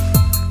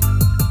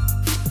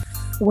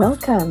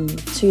Welcome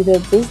to the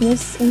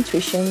Business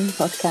Intuition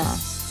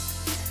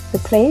Podcast, the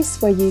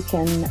place where you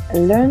can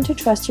learn to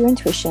trust your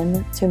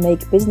intuition to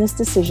make business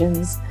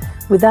decisions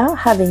without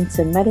having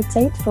to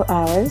meditate for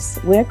hours,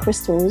 wear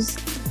crystals,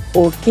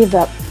 or give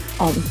up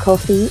on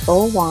coffee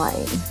or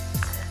wine.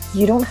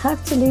 You don't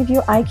have to leave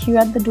your IQ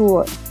at the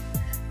door.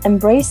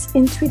 Embrace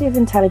intuitive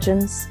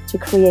intelligence to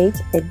create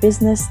a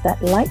business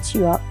that lights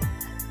you up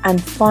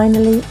and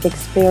finally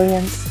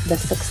experience the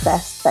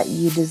success that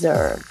you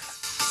deserve.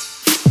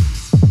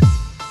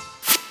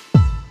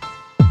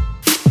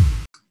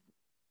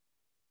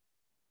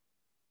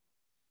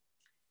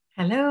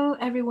 Hello,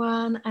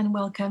 everyone, and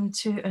welcome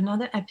to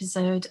another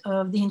episode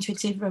of the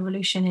Intuitive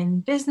Revolution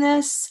in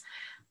Business.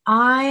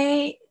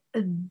 I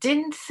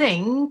didn't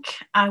think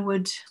I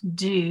would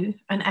do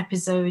an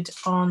episode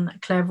on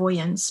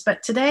clairvoyance,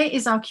 but today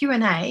is our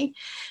Q&A,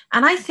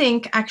 and I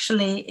think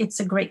actually it's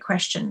a great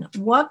question.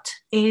 What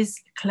is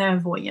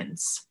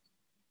clairvoyance?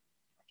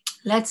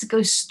 Let's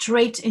go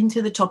straight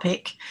into the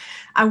topic.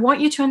 I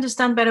want you to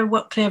understand better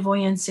what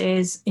clairvoyance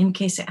is in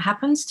case it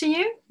happens to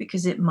you,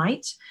 because it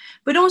might.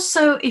 But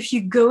also, if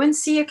you go and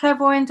see a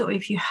clairvoyant or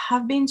if you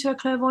have been to a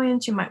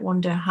clairvoyant, you might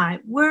wonder how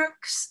it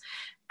works.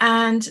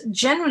 And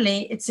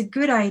generally, it's a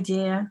good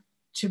idea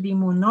to be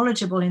more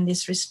knowledgeable in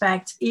this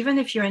respect, even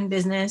if you're in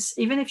business,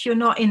 even if you're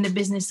not in the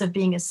business of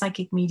being a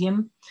psychic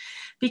medium,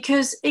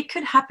 because it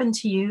could happen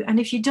to you. And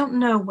if you don't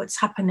know what's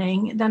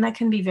happening, then that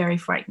can be very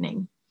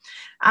frightening.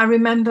 I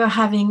remember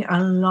having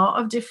a lot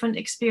of different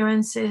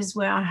experiences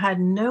where I had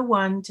no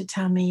one to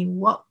tell me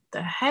what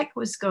the heck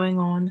was going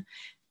on.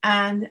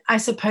 And I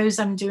suppose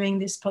I'm doing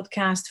this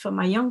podcast for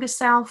my younger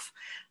self,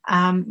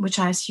 which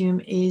I assume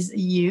is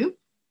you,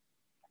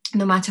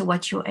 no matter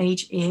what your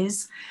age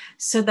is,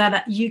 so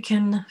that you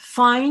can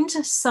find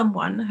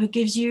someone who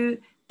gives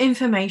you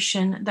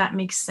information that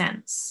makes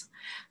sense.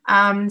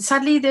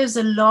 Sadly, there's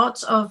a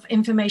lot of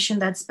information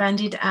that's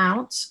bandied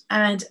out,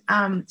 and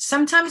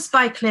sometimes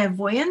by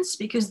clairvoyance,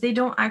 because they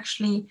don't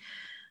actually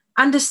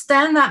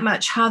understand that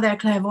much how their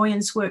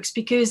clairvoyance works,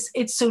 because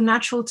it's so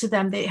natural to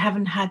them, they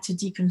haven't had to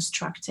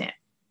deconstruct it.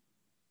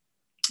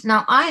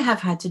 Now, I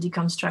have had to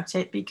deconstruct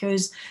it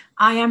because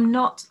I am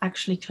not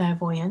actually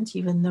clairvoyant,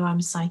 even though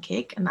I'm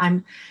psychic. And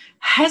I'm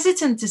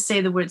hesitant to say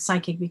the word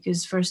psychic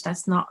because, first,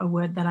 that's not a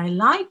word that I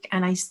like,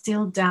 and I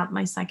still doubt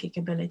my psychic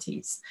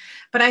abilities.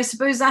 But I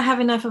suppose I have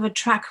enough of a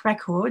track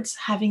record,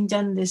 having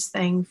done this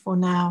thing for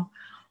now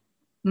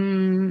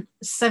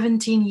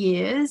 17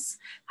 years,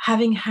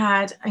 having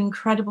had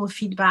incredible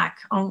feedback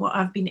on what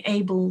I've been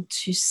able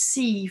to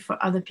see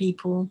for other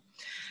people.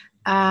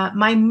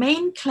 My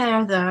main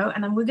clair, though,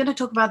 and we're going to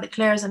talk about the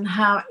clairs and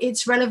how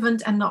it's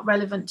relevant and not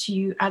relevant to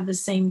you at the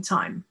same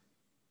time.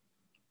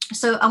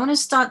 So I want to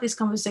start this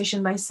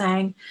conversation by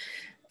saying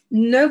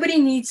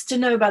nobody needs to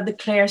know about the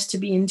clairs to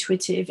be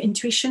intuitive.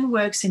 Intuition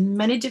works in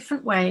many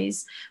different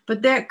ways,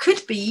 but there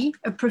could be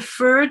a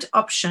preferred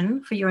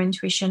option for your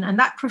intuition, and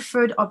that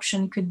preferred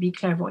option could be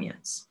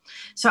clairvoyance.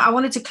 So I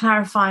wanted to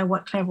clarify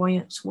what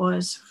clairvoyance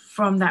was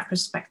from that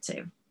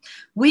perspective.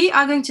 We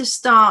are going to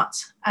start,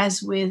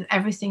 as with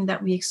everything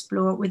that we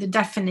explore, with a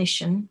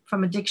definition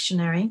from a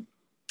dictionary.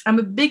 I'm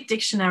a big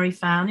dictionary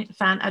fan.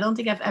 I don't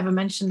think I've ever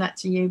mentioned that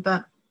to you,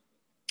 but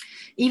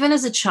even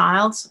as a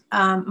child,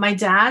 my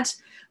dad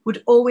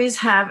would always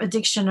have a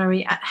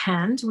dictionary at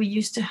hand. We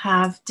used to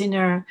have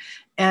dinner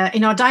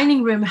in our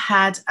dining room,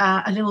 had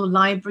a little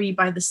library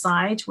by the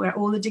side where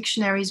all the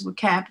dictionaries were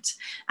kept.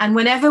 And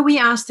whenever we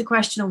asked a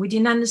question or we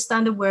didn't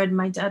understand a word,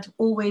 my dad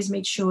always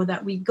made sure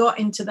that we got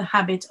into the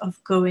habit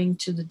of going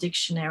to the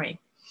dictionary,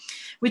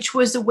 which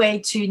was a way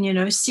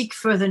to, seek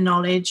further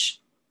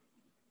knowledge.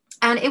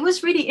 And it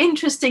was really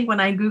interesting when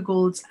I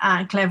Googled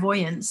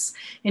clairvoyance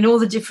in all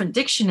the different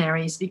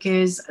dictionaries,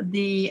 because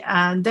the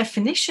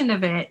definition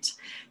of it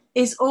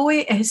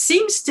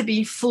seems to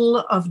be full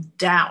of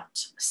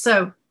doubt.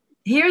 So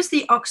here's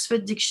the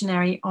Oxford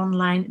Dictionary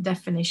online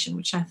definition,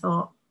 which I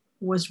thought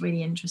was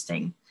really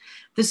interesting.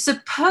 The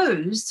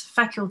supposed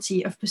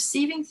faculty of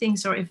perceiving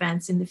things or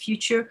events in the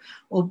future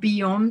or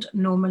beyond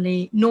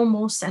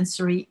normal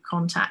sensory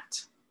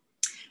contact.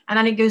 And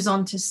then it goes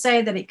on to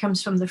say that it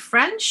comes from the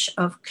French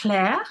of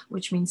clair,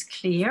 which means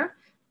clear,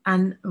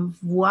 and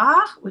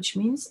voir, which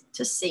means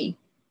to see.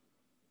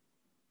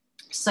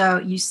 So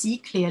you see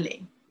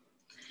clearly.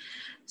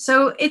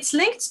 So it's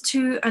linked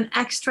to an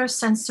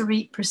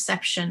extrasensory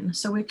perception.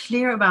 So we're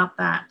clear about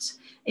that.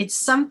 It's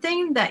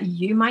something that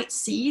you might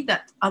see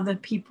that other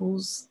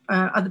people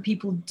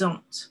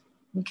don't.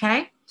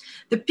 Okay?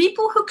 The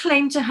people who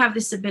claim to have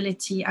this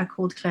ability are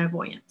called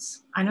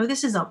clairvoyants. I know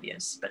this is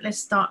obvious, but let's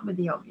start with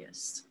the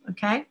obvious.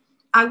 Okay?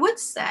 I would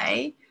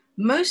say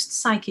most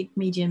psychic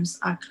mediums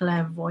are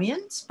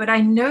clairvoyant, but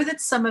I know that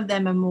some of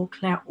them are more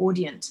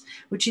clairaudient,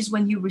 which is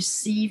when you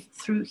receive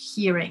through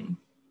hearing.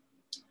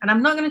 And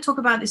I'm not going to talk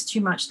about this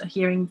too much, the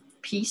hearing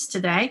piece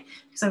today,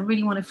 because I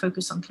really want to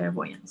focus on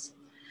clairvoyance.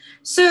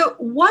 So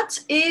what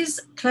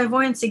is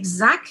clairvoyance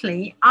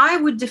exactly? I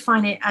would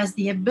define it as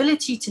the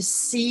ability to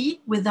see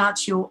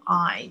without your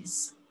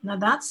eyes. Now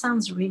that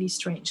sounds really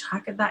strange. How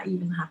could that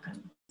even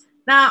happen?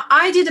 Now,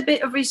 I did a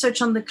bit of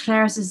research on the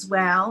clairs as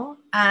well.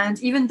 And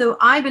even though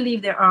I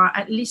believe there are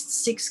at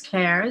least 6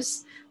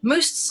 clairs,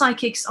 most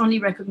psychics only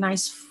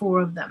recognize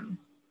 4 of them.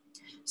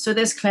 So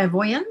there's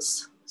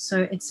clairvoyance.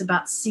 So it's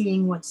about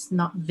seeing what's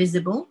not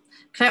visible.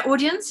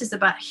 Clairaudience is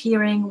about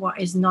hearing what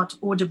is not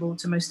audible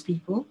to most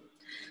people.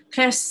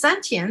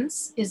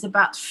 Clairsentience is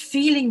about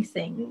feeling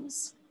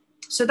things.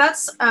 So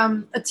that's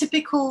a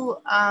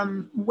typical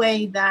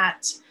way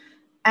that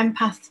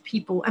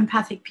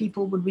empathic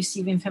people would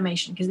receive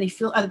information, because they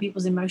feel other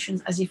people's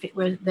emotions as if it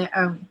were their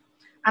own.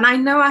 And I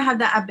know I have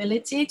that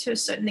ability to a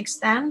certain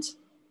extent,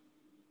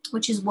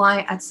 which is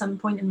why at some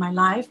point in my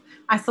life,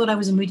 I thought I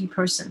was a moody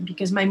person,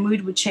 because my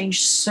mood would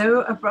change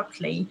so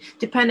abruptly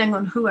depending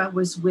on who I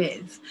was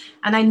with.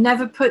 And I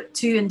never put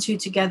 2 and 2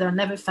 together,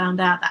 never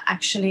found out that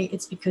actually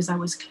it's because I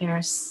was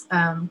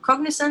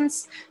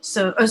clairsentience.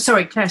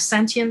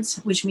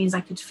 Clairsentience, which means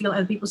I could feel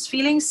other people's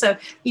feelings. So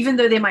even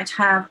though they might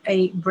have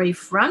a brave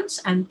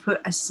front and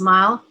put a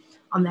smile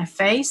on their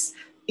face,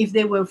 if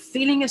they were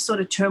feeling a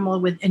sort of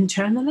turmoil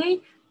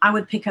internally, I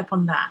would pick up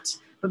on that.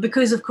 But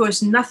because, of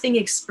course, nothing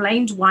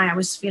explained why I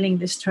was feeling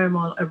this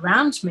turmoil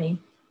around me,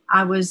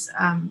 I was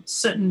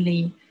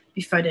certainly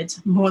befuddled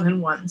more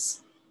than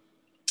once.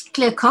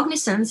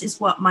 Claircognizance is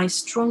what my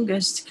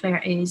strongest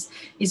clair is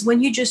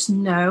when you just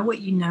know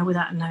what you know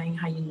without knowing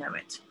how you know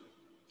it.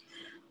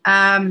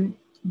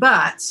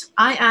 But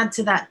I add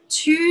to that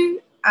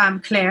 2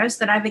 clairs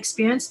that I've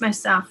experienced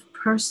myself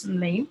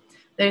personally.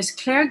 There's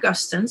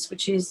clairgustance,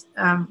 which is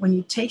when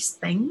you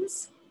taste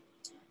things,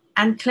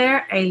 and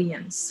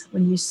clairalience,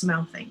 when you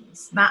smell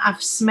things. Now,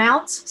 I've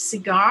smelled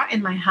cigar in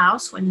my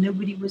house when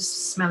nobody was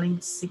smelling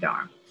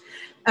cigar.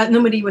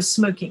 Nobody was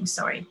smoking,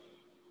 sorry.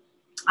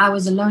 I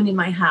was alone in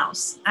my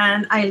house.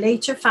 And I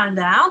later found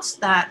out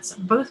that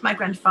both my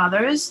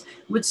grandfathers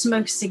would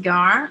smoke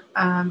cigar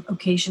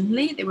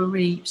occasionally. They were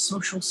really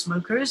social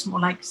smokers, more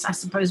like, I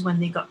suppose,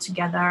 when they got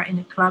together in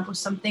a club or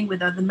something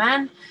with other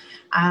men.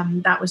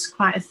 That was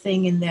quite a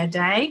thing in their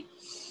day.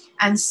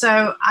 And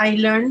so I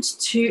learned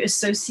to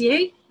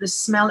associate the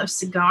smell of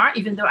cigar,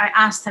 even though I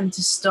asked them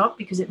to stop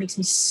because it makes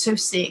me so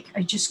sick.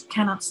 I just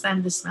cannot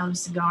stand the smell of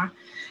cigar.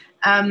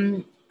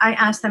 I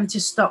asked them to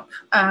stop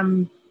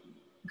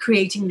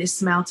creating this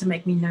smell to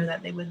make me know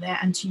that they were there,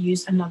 and to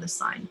use another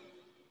sign.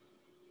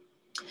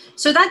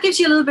 So that gives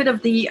you a little bit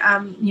of the,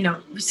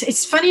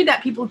 it's funny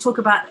that people talk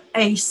about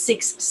a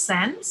 6th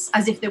sense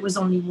as if there was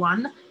only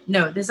one.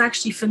 No, there's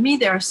actually, for me,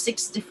 there are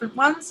 6 different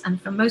ones.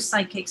 And for most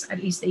psychics,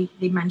 at least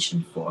they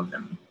mention 4 of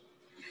them.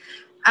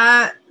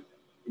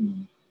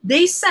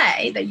 They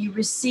say that you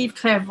receive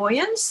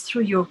clairvoyance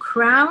through your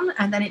crown,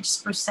 and then it's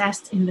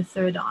processed in the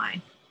 3rd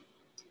eye.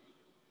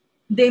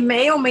 They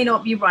may or may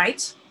not be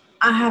right.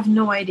 I have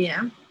no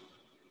idea.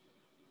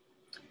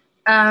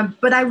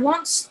 But I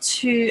want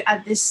to,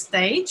 at this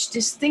stage,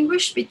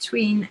 distinguish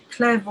between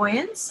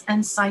clairvoyance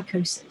and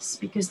psychosis,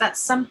 because that's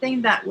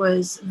something that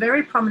was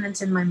very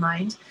prominent in my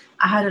mind.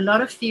 I had a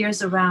lot of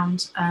fears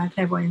around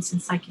clairvoyance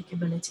and psychic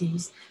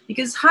abilities,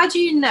 because how do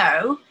you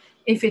know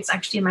if it's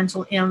actually a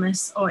mental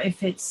illness or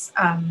if it's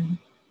an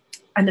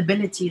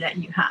ability that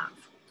you have?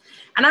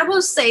 And I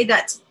will say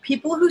that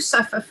people who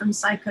suffer from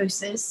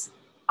psychosis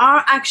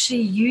are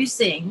actually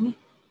using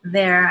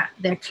their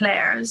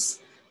clairs,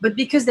 but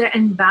because they're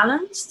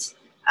imbalanced,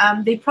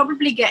 they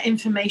probably get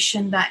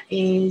information that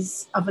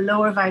is of a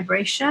lower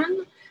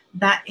vibration,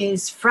 that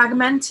is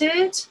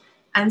fragmented,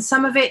 and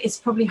some of it is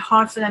probably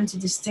hard for them to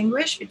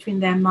distinguish between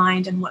their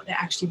mind and what they're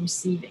actually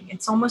receiving.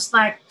 It's almost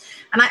like,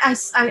 and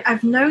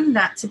I've known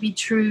that to be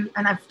true,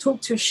 and I've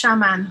talked to a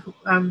shaman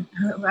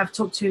who I've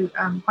talked to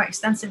quite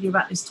extensively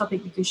about this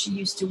topic, because she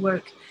used to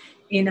work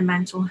in a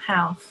mental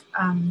health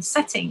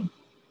setting,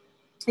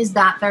 is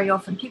that very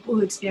often people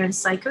who experience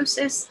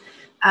psychosis,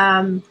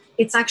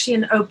 it's actually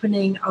an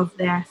opening of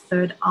their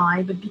 3rd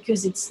eye, but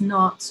because it's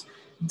not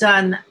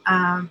done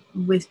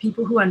with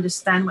people who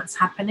understand what's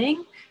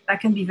happening, that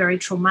can be very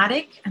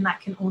traumatic, and that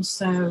can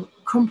also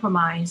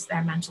compromise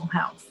their mental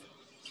health.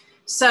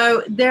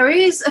 So there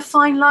is a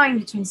fine line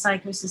between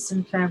psychosis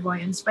and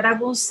clairvoyance, but I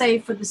will say,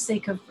 for the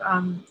sake of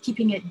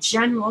keeping it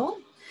general,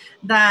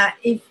 that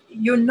if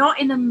you're not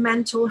in a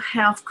mental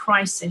health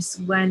crisis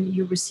when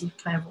you receive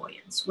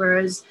clairvoyance,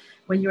 whereas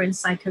when you're in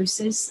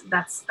psychosis,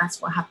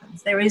 that's what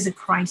happens. There is a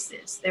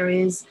crisis. There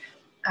is,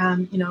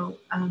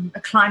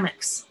 a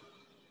climax.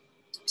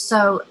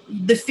 So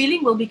the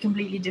feeling will be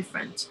completely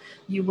different.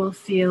 You will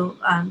feel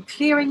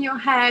clear in your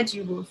head.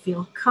 You will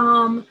feel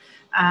calm.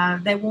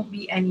 There won't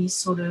be any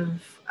sort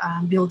of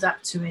build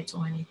up to it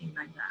or anything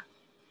like that.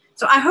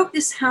 So I hope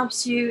this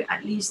helps you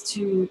at least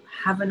to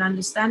have an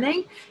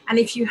understanding. And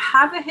if you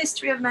have a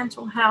history of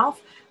mental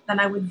health, then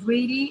I would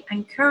really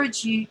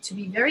encourage you to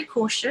be very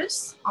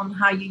cautious on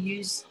how you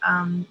use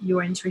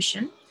your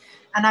intuition.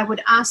 And I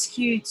would ask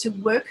you to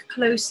work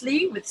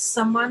closely with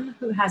someone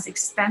who has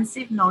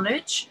extensive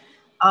knowledge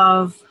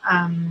of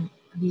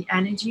the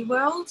energy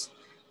world,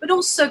 but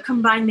also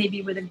combine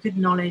maybe with a good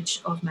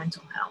knowledge of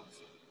mental health.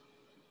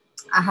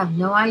 I have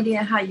no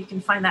idea how you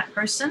can find that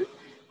person.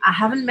 I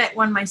haven't met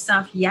one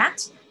myself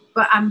yet,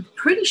 but I'm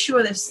pretty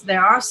sure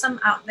there are some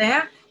out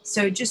there.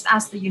 So just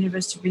ask the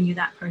universe to bring you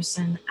that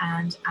person,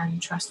 and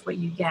trust what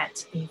you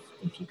get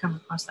if you come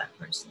across that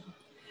person.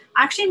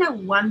 I actually know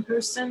one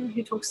person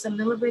who talks a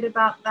little bit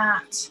about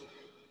that.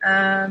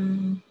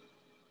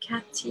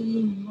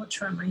 Kathy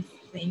Mottram, I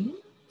think.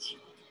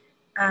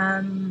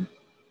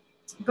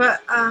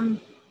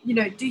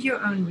 Do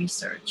your own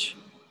research.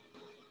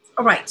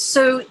 All right,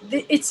 so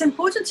it's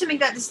important to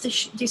make that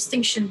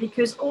distinction,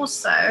 because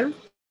also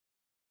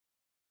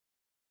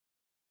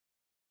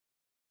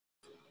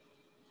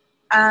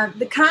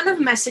the kind of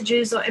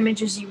messages or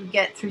images you would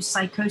get through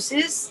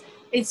psychosis,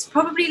 it's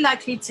probably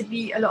likely to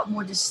be a lot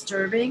more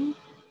disturbing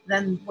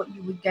than what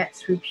you would get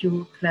through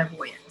pure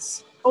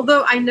clairvoyance.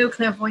 Although I know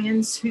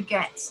clairvoyants who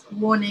get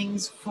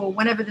warnings for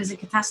whenever there's a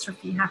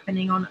catastrophe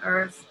happening on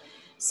Earth.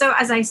 So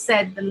as I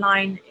said, the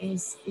line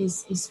is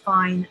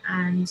fine.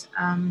 And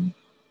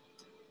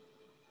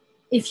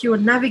if you're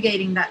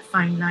navigating that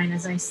fine line,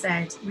 as I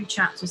said, reach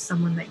out to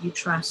someone that you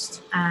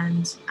trust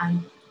and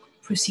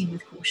proceed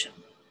with caution.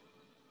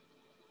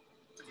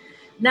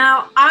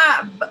 Now,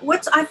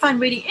 what I find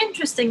really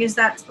interesting is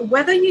that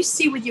whether you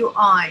see with your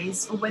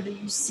eyes or whether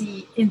you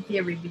see in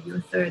theory with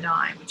your third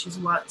eye, which is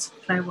what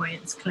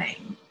clairvoyants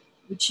claim,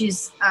 which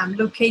is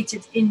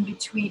located in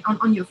between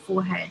on your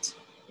forehead.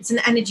 It's an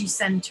energy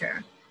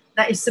center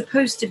that is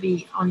supposed to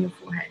be on your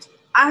forehead.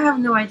 I have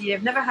no idea.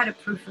 I've never had a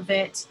proof of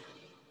it.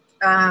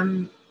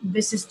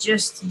 This is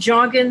just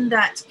jargon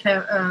that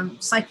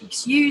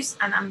psychics use,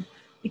 and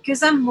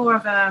because I'm more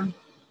of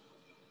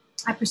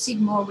I proceed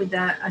more with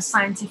a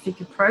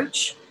scientific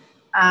approach.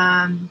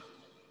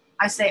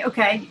 I say,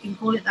 okay, you can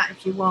call it that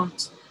if you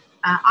want.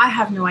 I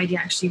have no idea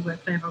actually where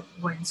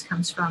clairvoyance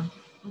comes from.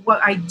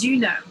 What I do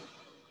know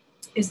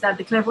is that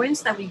the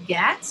clairvoyance that we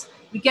get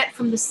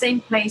from the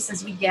same place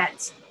as we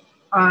get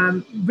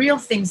real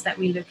things that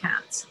we look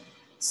at.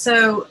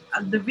 So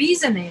the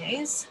reason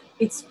is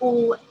it's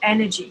all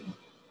energy.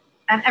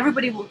 And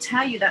everybody will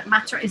tell you that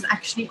matter is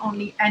actually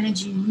only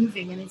energy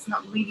moving, and it's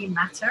not really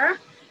matter.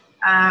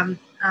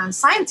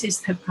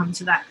 Scientists have come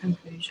to that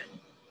conclusion,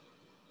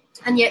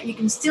 and yet you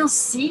can still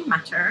see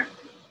matter.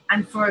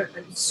 And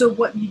so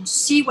what you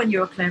see when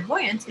you're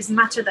clairvoyant is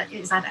matter that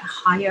is at a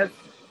higher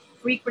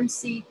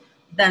frequency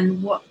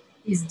than what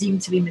is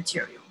deemed to be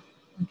material.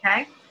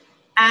 Okay,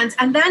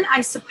 and then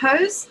I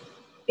suppose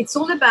it's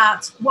all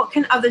about what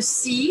can others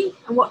see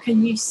and what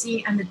can you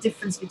see, and the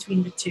difference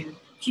between the two.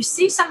 If you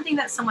see something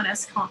that someone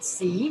else can't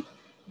see,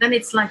 then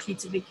it's likely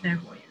to be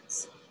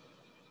clairvoyance.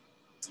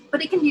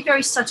 But it can be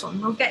very subtle,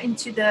 and we'll get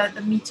into the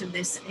meat of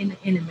this in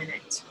a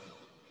minute.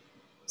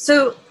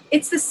 So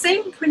it's the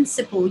same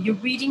principle. You're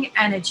reading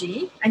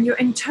energy and you're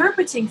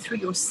interpreting through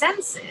your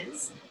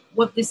senses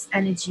what this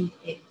energy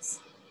is.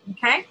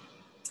 Okay?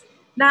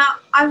 Now,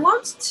 I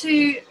want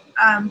to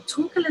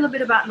talk a little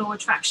bit about law of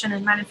attraction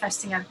and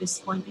manifesting at this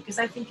point, because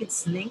I think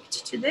it's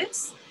linked to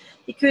this.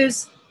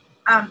 Because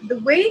the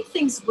way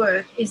things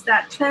work is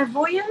that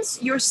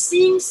clairvoyance, you're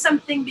seeing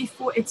something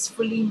before it's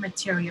fully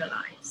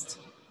materialized.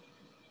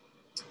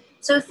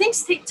 So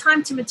things take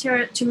time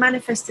to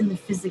manifest in the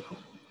physical.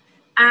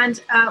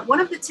 And one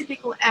of the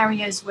typical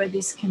areas where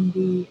this can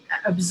be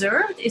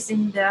observed is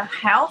in the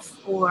health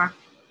or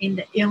in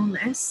the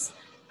illness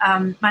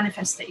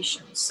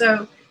manifestation.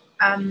 So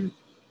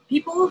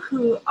people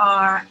who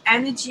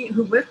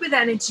work with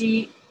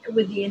energy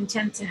with the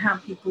intent to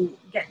help people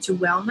get to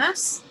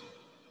wellness,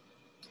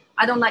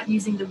 I don't like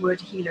using the word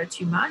healer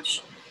too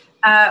much,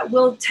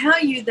 will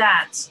tell you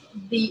that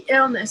the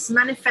illness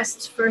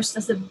manifests first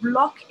as a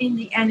block in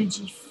the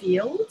energy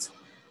field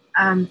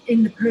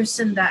in the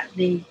person that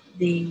they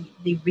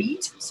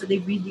read. So they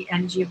read the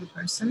energy of the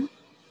person.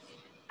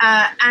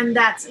 And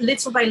that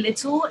little by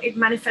little, it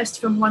manifests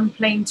from one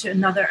plane to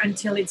another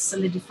until it's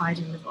solidified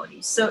in the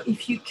body. So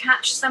if you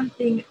catch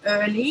something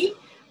early,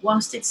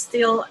 whilst it's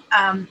still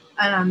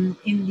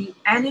in the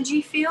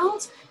energy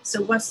field,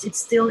 so whilst it's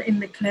still in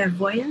the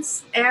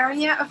clairvoyance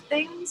area of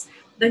things,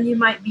 then you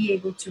might be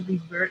able to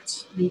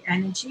revert the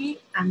energy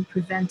and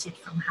prevent it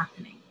from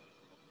happening.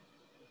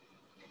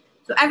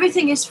 So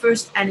everything is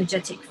first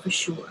energetic for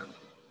sure.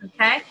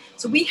 Okay,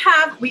 so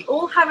we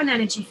all have an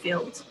energy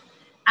field,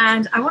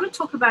 and I want to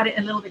talk about it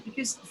a little bit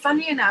because,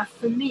 funny enough,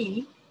 for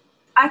me,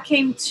 I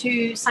came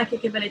to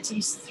psychic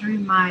abilities through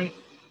my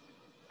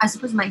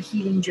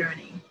healing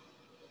journey.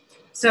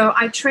 So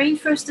I trained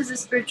first as a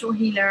spiritual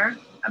healer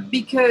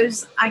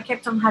because I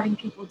kept on having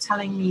people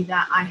telling me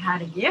that I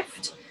had a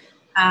gift.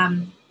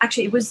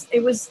 Actually,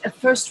 it was a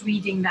first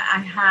reading that I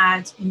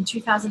had in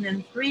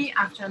 2003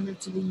 after I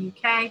moved to the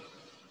UK.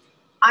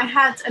 I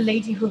had a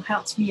lady who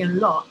helped me a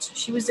lot.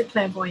 She was a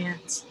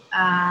clairvoyant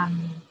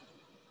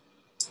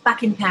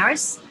back in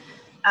Paris,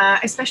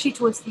 especially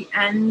towards the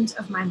end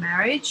of my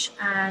marriage.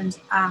 And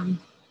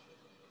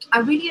I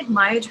really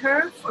admired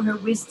her for her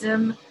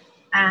wisdom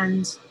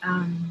and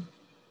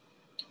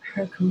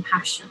her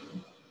compassion.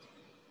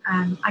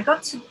 I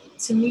got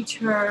to meet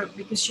her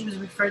because she was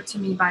referred to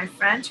me by a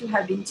friend who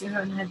had been to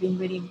her and had been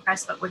really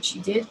impressed by what she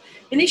did.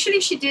 Initially,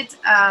 she did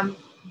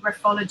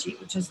graphology,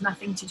 which has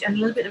nothing to do, and a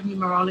little bit of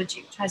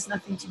numerology, which has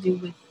nothing to do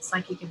with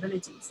psychic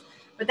abilities.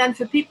 But then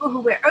for people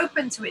who were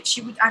open to it,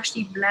 she would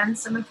actually blend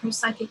some of her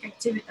psychic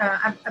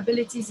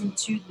abilities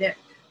into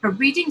her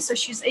reading. So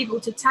she's able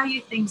to tell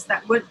you things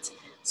that weren't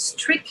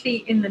strictly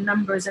in the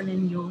numbers and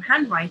in your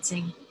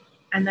handwriting,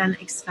 and then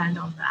expand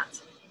on that.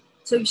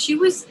 So she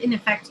was in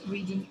effect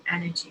reading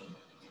energy.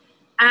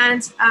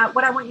 And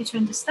what I want you to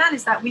understand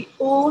is that we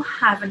all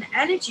have an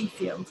energy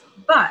field,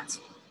 but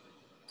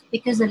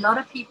because a lot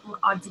of people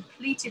are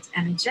depleted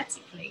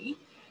energetically,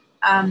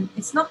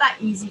 it's not that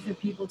easy for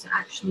people to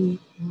actually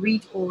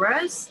read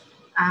auras.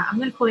 I'm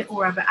going to call it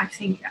aura, but I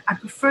think I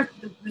prefer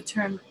the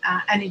term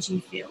energy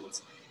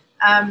field.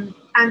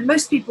 And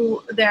most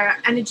people, their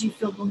energy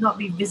field will not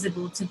be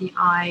visible to the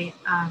eye,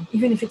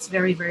 even if it's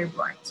very, very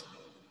bright.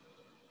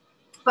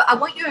 But I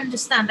want you to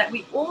understand that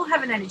we all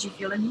have an energy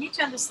field, and you need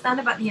to understand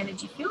about the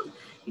energy field,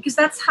 because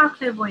that's how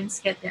clairvoyants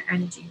get their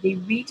energy. They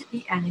read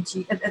the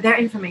energy, their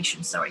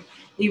information, sorry.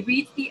 They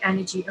read the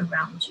energy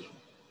around you.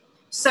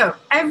 So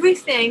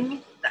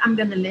everything that I'm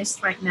going to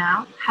list right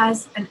now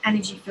has an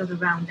energy field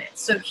around it.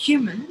 So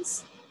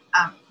humans,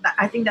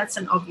 I think that's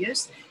an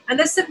obvious. And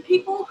there's some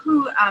people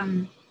who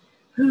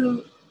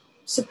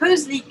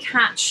supposedly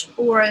catch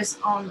auras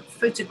on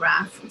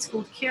photograph. It's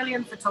called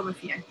Kirlian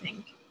photography, I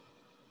think.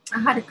 I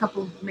had a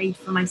couple made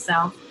for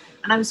myself,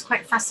 and I was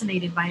quite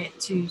fascinated by it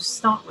to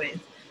start with.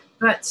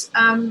 But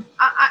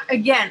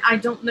again, I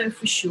don't know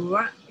for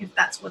sure if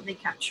that's what they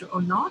capture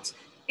or not.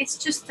 It's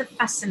just a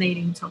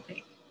fascinating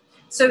topic.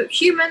 So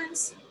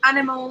humans,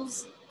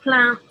 animals,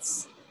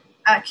 plants,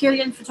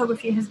 Kirlian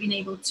photography has been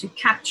able to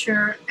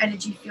capture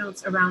energy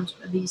fields around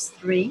these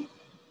three.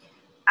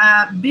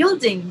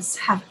 Buildings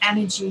have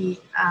energy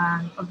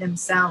of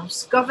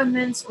themselves,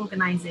 governments,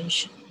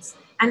 organizations,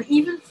 and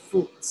even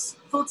thoughts.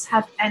 Thoughts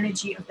have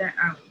energy of their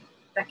own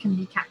that can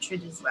be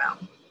captured as well.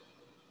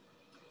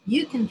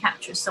 You can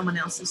capture someone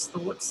else's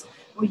thoughts,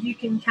 or you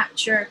can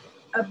capture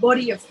a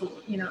body of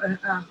thought,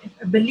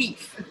 a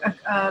belief,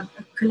 a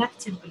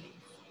collective belief.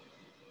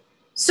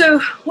 So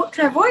what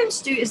clairvoyants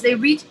do is they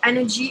read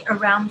energy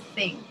around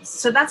things.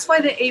 So that's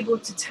why they're able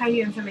to tell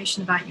you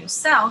information about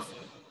yourself.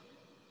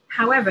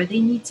 However, they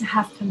need to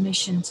have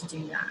permission to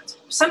do that.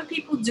 Some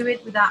people do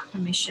it without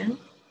permission.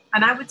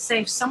 And I would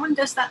say if someone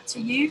does that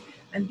to you,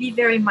 then be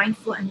very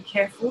mindful and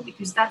careful,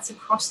 because that's a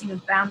crossing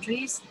of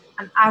boundaries.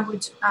 And I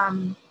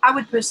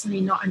would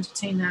personally not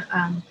entertain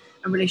a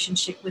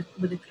relationship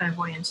with a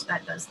clairvoyant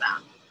that does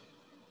that.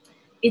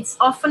 It's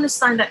often a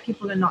sign that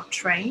people are not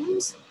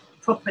trained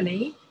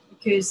properly,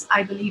 because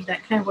I believe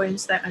that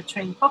clairvoyants that are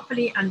trained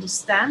properly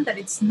understand that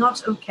it's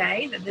not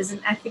okay, that there's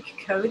an ethic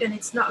code, and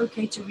it's not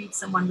okay to read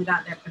someone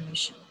without their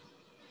permission.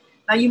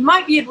 Now, you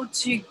might be able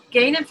to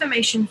gain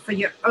information for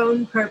your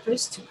own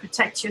purpose to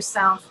protect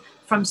yourself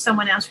from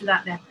someone else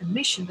without their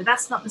permission, but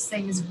that's not the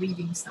same as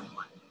reading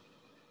someone.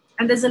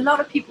 And there's a lot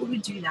of people who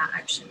do that,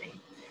 actually.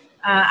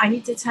 I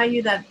need to tell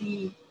you that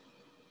the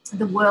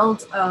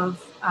world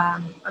of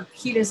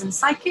healers and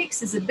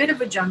psychics is a bit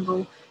of a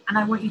jungle, and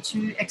I want you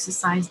to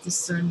exercise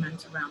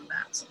discernment around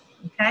that,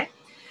 okay?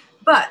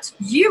 But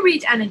you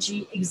read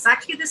energy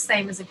exactly the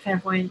same as a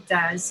clairvoyant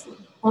does,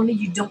 only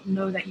you don't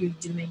know that you're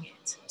doing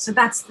it. So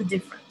that's the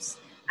difference.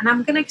 And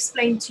I'm going to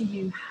explain to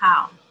you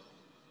how.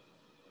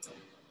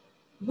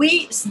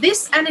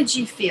 This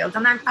energy field,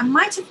 and I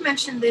might have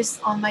mentioned this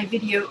on my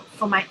video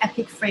for my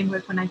epic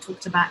framework when I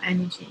talked about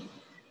energy.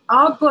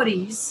 Our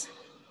bodies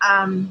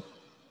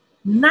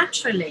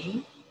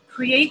naturally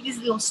create these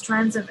little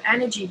strands of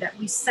energy that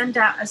we send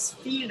out as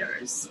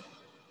feelers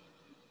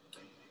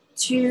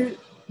to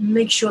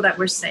make sure that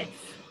we're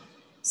safe.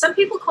 Some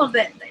people call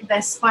that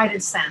their spider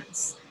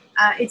sense.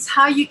 It's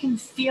how you can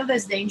feel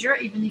there's danger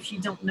even if you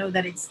don't know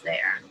that it's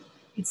there.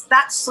 It's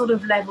that sort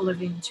of level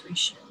of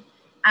intuition.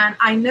 And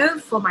I know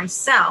for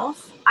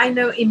myself, I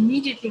know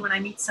immediately when I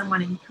meet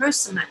someone in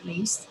person, at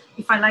least,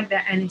 if I like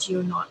their energy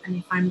or not, and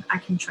if I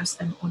can trust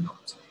them or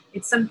not.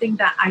 It's something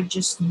that I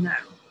just know.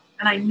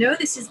 And I know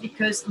this is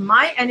because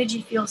my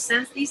energy field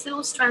sends these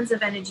little strands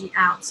of energy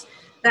out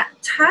that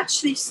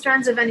touch these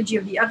strands of energy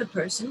of the other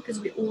person,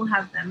 because we all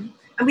have them.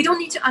 And we don't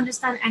need to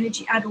understand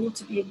energy at all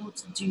to be able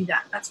to do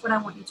that. That's what I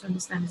want you to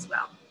understand as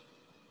well.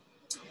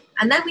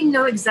 And then we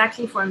know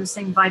exactly if we're on the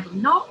same vibe or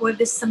not, or if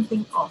there's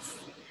something off.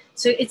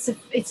 So it's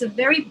a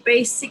very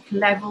basic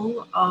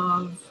level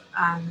of,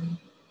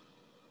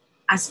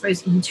 I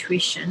suppose,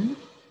 intuition,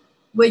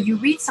 where you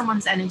read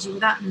someone's energy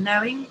without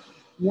knowing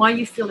why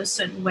you feel a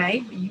certain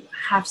way, but you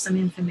have some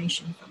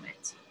information from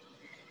it.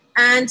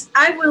 And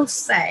I will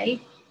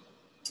say,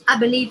 I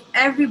believe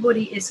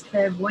everybody is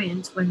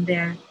clairvoyant when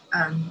they're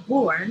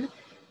born,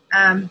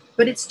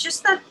 but it's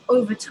just that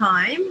over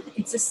time,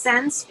 it's a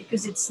sense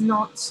because it's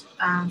not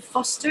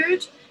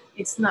fostered,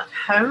 it's not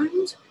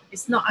honed,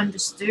 it's not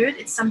understood.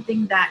 It's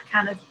something that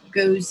kind of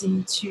goes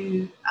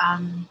into,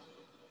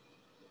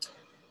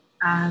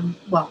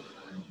 well,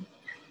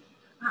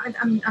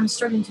 I'm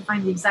struggling to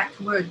find the exact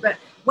word, but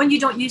when you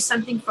don't use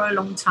something for a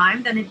long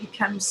time, then it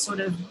becomes sort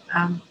of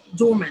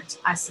dormant,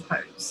 I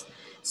suppose.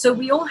 So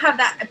we all have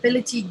that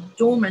ability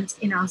dormant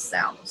in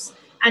ourselves.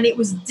 And it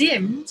was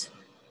dimmed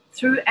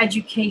through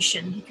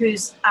education,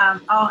 because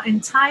our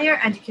entire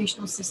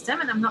educational system,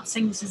 and I'm not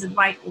saying this is a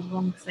right or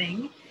wrong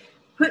thing,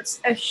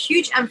 puts a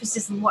huge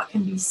emphasis on what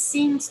can be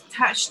seen,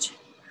 touched,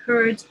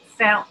 heard,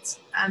 felt,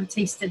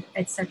 tasted,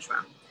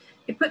 etc.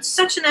 It puts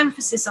such an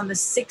emphasis on the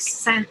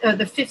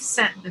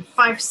the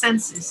five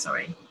senses.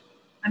 Sorry,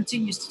 I'm too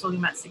used to talking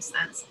about sixth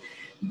sense.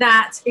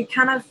 That it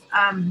kind of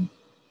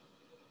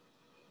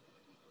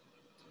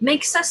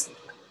makes us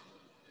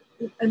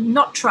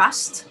not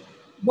trust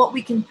what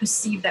we can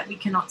perceive that we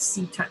cannot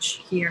see,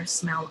 touch, hear,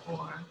 smell,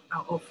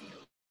 or feel.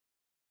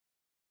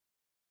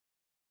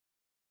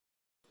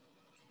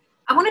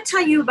 I want to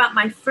tell you about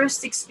my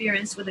first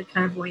experience with a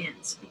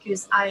clairvoyant,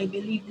 because I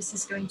believe this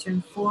is going to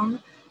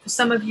inform for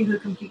some of you who are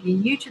completely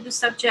new to the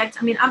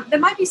subject. I mean, there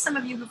might be some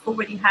of you who've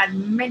already had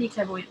many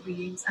clairvoyant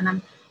readings, and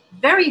I'm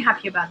very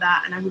happy about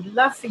that. And I would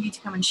love for you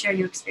to come and share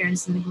your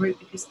experience in the group,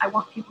 because I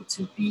want people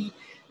to be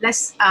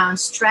less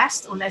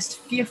stressed or less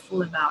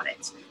fearful about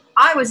it.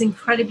 I was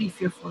incredibly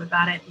fearful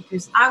about it,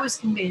 because I was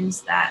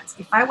convinced that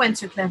if I went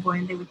to a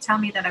clairvoyant, they would tell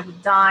me that I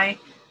would die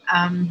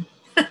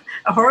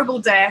a horrible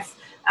death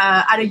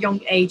at a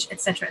young age,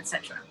 etc.,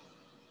 etc.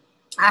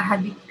 I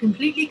had been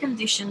completely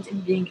conditioned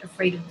in being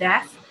afraid of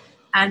death,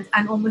 and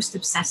almost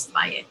obsessed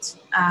by it,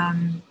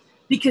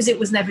 because it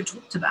was never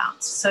talked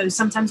about. So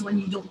sometimes when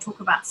you don't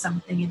talk about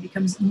something, it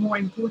becomes more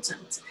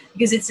important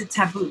because it's a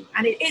taboo,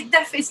 and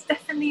it's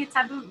definitely a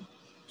taboo.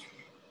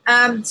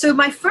 So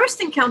my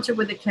first encounter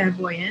with a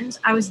clairvoyant,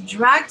 I was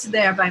dragged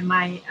there by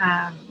my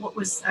what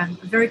was a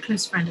very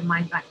close friend of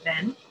mine back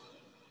then.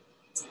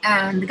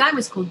 And the guy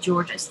was called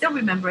George. I still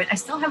remember it. I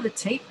still have the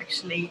tape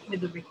actually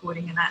with the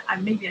recording, and I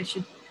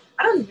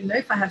don't even know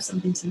if I have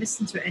something to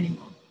listen to it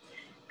anymore.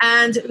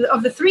 And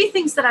of the three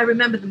things that I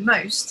remember the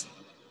most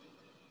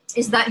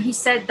is that he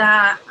said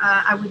that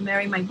I would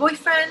marry my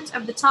boyfriend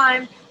of the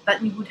time,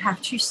 that we would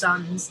have 2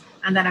 sons,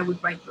 and that I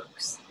would write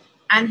books.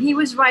 And he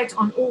was right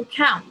on all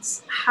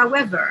counts.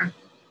 However,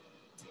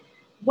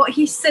 what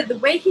he said, the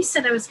way he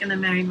said I was going to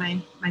marry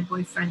my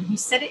boyfriend, he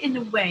said it in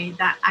a way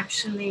that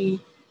actually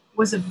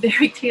was a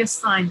very clear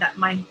sign that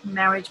my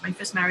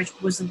first marriage,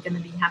 wasn't going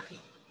to be happy.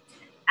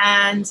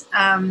 And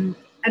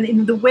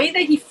in the way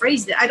that he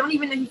phrased it, I don't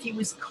even know if he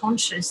was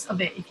conscious of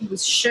it, if he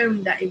was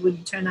shown that it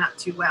wouldn't turn out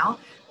too well,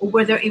 or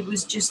whether it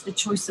was just the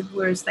choice of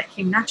words that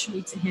came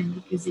naturally to him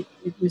because it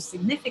was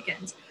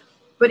significant.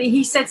 But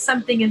he said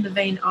something in the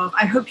vein of,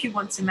 I hope you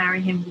want to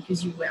marry him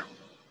because you will.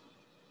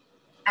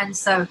 And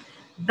so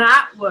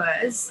that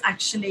was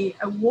actually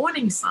a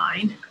warning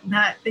sign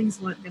that things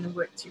weren't going to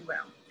work too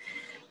well.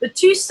 The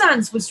 2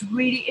 sons was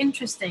really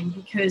interesting,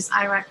 because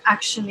I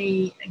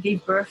actually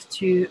gave birth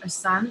to a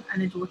son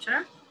and a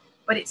daughter,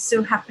 but it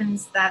so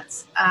happens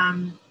that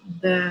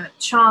the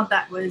child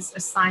that was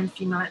assigned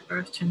female at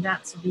birth turned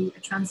out to be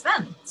a trans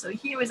man. So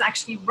he was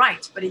actually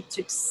right, but it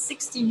took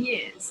 16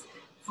 years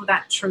for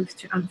that truth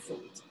to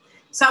unfold.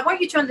 So I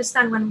want you to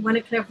understand, when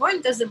a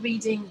clairvoyant does a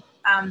reading,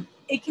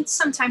 it can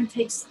sometimes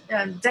take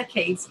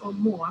decades or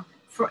more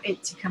for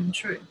it to come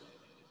true.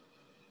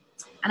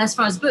 And as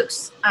far as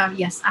books,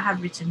 yes, I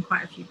have written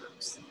quite a few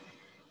books.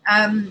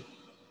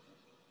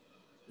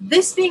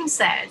 This being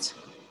said,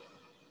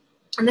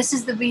 and this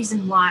is the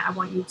reason why I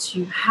want you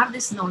to have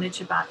this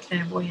knowledge about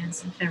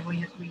clairvoyance and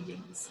clairvoyant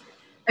readings.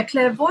 A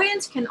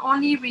clairvoyant can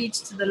only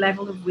reach to the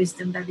level of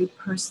wisdom that they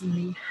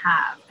personally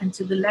have, and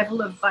to the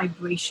level of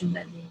vibration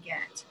that they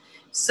get.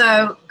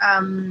 So,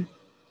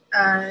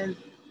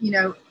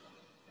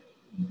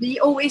 we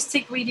always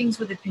take readings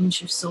with a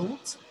pinch of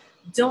salt.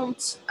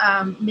 Don't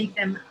make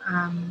them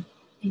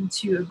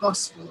into a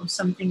gospel or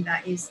something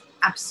that is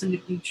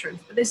absolutely true.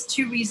 But there's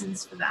 2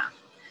 reasons for that.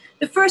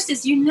 The first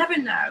is, you never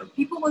know.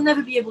 People will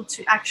never be able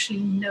to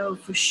actually know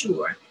for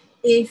sure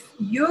if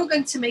you're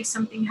going to make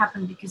something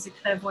happen because a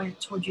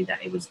clairvoyant told you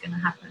that it was going to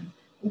happen,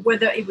 or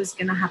whether it was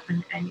going to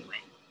happen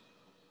anyway.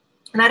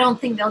 And I don't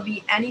think there'll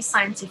be any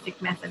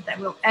scientific method that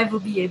will ever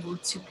be able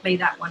to play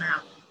that one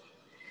out.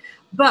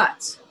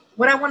 But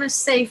what I want to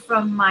say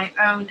from my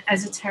own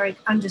esoteric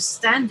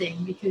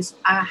understanding, because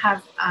I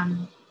have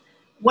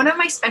one of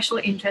my special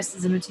interests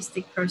as an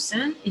autistic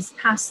person is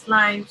past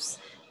lives,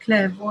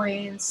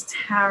 clairvoyance,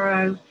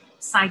 tarot,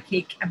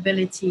 psychic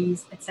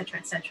abilities, etc.,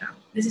 etc.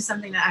 This is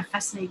something that I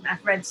fascinate me.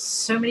 I've read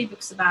so many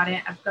books about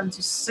it. I've gone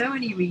to so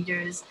many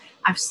readers.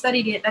 I've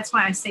studied it. That's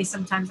why I say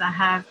sometimes I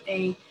have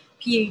a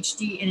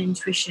PhD in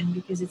intuition,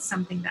 because it's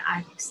something that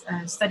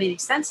I've studied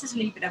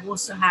extensively, but I've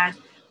also had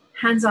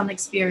hands-on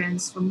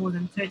experience for more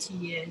than 30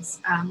 years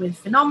with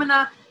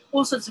phenomena,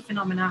 all sorts of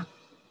phenomena.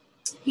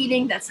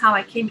 Healing, that's how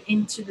I came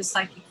into the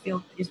psychic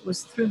field. It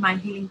was through my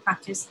healing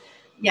practice.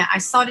 Yeah, I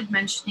started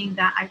mentioning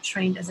that I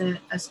trained as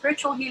a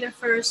spiritual healer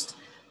first,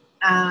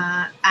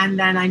 and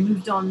then I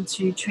moved on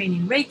to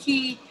training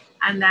Reiki.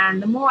 And then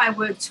the more I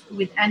worked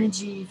with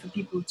energy for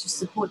people to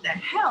support their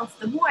health,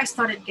 the more I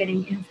started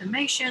getting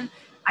information.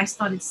 I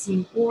started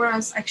seeing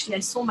auras. Actually, I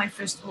saw my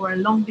first aura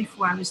long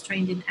before I was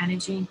trained in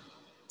energy.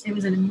 It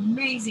was an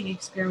amazing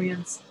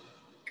experience.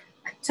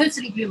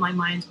 Totally blew my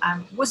mind.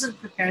 I wasn't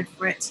prepared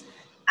for it,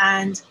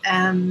 and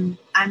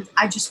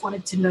I just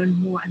wanted to learn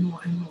more and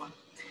more and more.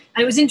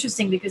 And it was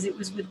interesting because it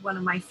was with one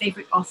of my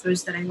favorite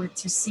authors that I went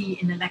to see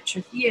in a lecture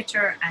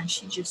theater, and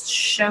she just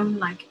shone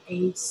like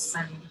a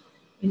sun.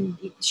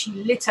 She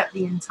lit up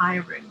the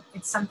entire room.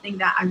 It's something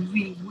that I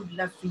really would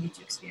love for you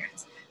to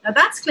experience. Now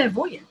that's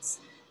clairvoyance.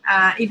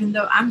 Even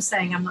though I'm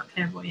saying I'm not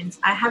clairvoyant,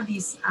 I have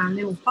these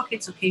little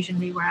pockets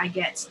occasionally where I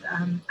get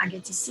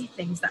to see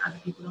things that other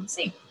people don't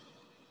see.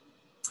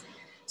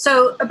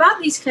 So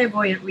about these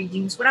clairvoyant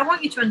readings, what I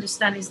want you to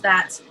understand is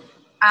that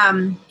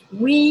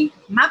we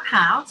map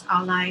out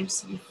our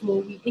lives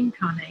before we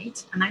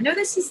incarnate. And I know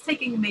this is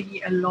taking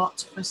maybe a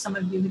lot for some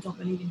of you who don't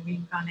believe in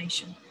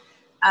reincarnation.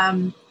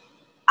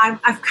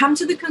 I've come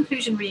to the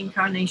conclusion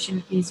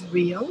reincarnation is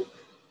real.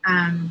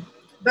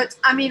 But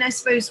I mean, I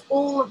suppose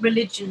all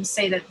religions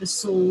say that the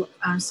soul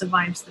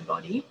survives the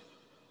body.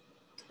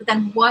 But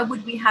then why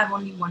would we have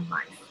only one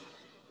life?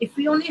 If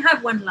we only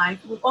have one life,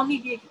 we'll only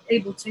be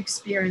able to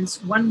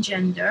experience one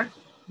gender.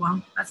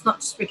 Well, that's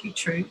not strictly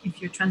true. If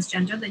you're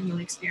transgender, then you'll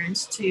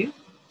experience two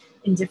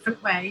in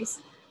different ways.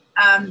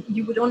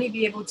 You would only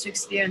be able to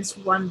experience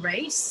one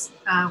race,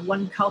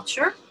 one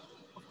culture.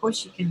 Of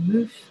course, you can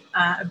move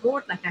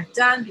abroad like I've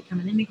done, become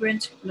an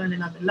immigrant, learn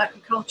another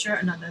culture,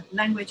 another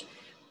language.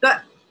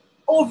 But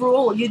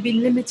overall, you'd be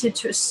limited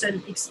to a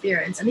certain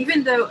experience. And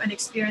even though an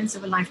experience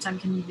of a lifetime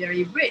can be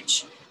very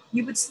rich,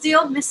 you would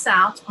still miss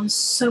out on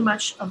so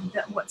much of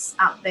what's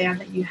out there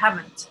that you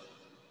haven't.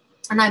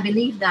 And I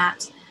believe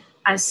that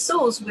as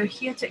souls, we're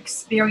here to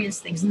experience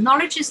things.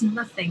 Knowledge is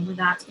nothing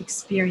without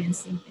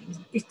experiencing things.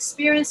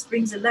 Experience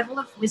brings a level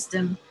of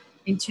wisdom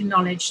into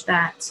knowledge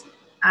that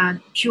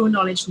pure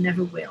knowledge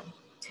never will.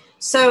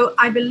 So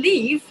I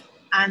believe,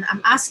 and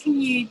I'm asking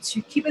you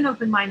to keep an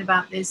open mind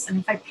about this, and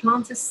if I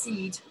plant a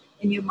seed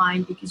in your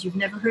mind because you've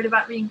never heard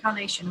about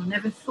reincarnation or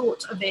never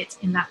thought of it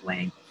in that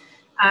way,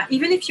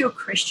 even if you're a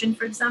Christian,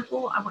 for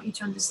example, I want you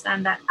to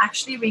understand that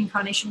actually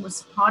reincarnation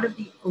was part of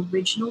the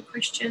original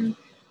Christian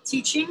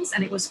teachings,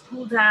 and it was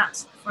pulled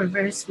out for a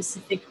very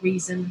specific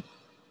reason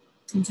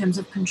in terms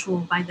of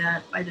control by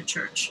the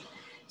church.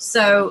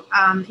 So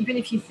even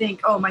if you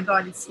think, oh my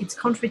God, it's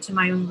contrary to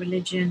my own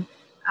religion,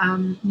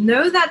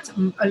 know that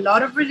a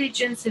lot of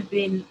religions have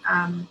been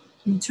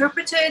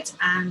interpreted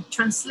and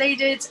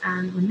translated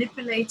and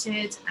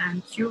manipulated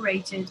and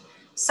curated,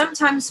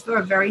 sometimes for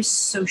a very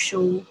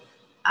social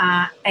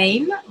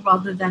aim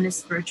rather than a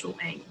spiritual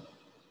aim.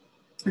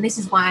 And this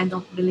is why I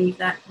don't believe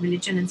that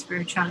religion and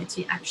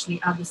spirituality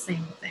actually are the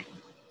same thing.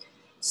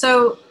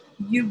 So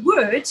you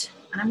would,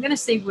 and I'm going to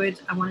say would,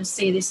 I want to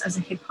say this as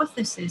a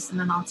hypothesis, and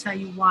then I'll tell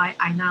you why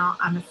I'm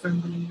a firm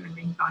believer in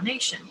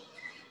reincarnation.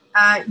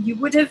 You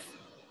would have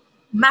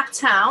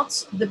mapped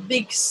out the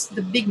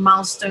big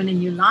milestone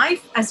in your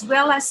life, as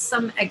well as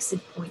some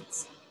exit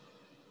points.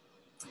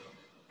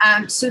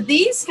 So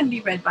these can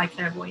be read by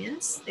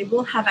clairvoyants. They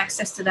will have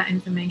access to that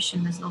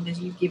information as long as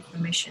you give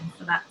permission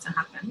for that to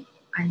happen.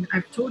 And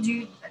I've told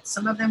you that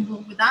some of them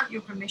will without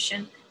your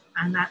permission,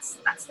 and that's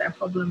their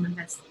problem, and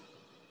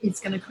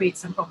it's going to create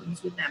some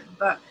problems with them.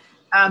 But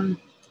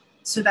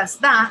so that's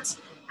that.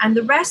 And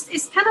the rest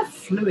is kind of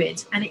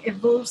fluid, and it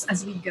evolves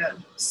as we go.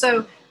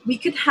 So we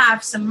could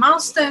have some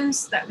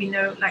milestones that we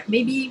know, like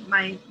maybe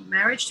my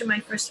marriage to my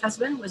first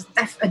husband was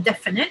a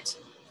definite.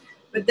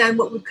 But then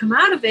what would come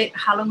out of it,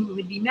 how long we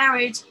would be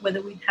married,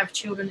 whether we'd have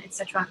children,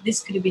 etc.,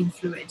 this could have been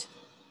fluid,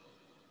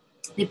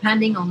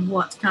 depending on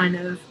what kind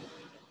of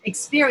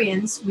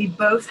experience we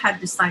both had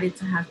decided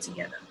to have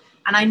together.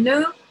 And I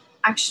know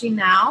actually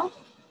now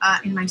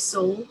in my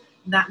soul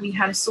that we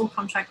had a soul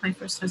contract, my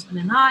first husband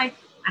and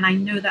I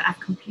know that I've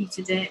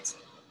completed it,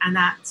 and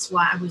that's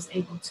why I was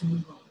able to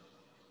move on.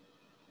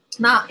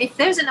 Now, if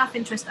there's enough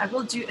interest, I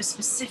will do a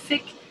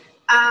specific,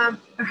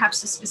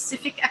 perhaps a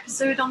specific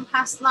episode on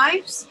past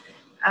lives.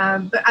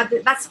 But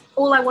that's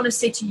all I want to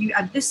say to you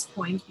at this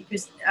point,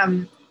 because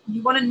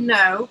you want to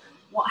know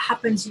what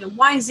happens. You know,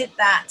 why is it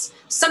that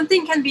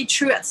something can be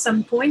true at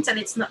some point and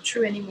it's not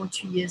true anymore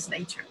 2 years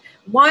later?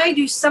 Why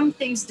do some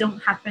things don't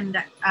happen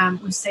that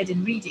was said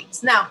in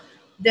readings? Now,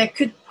 there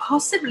could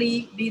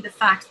possibly be the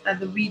fact that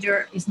the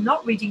reader is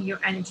not reading your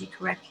energy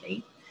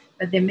correctly,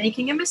 that they're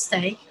making a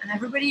mistake, and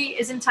everybody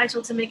is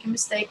entitled to make a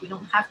mistake. We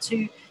don't have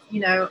to,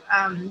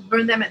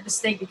 burn them at the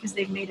stake because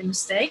they've made a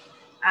mistake.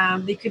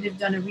 They could have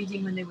done a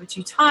reading when they were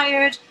too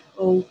tired,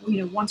 or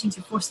wanting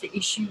to force the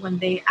issue when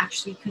they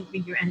actually couldn't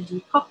read your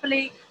energy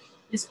properly.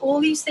 There's all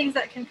these things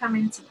that can come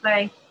into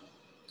play.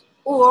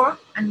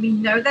 And we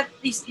know that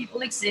these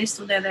people exist,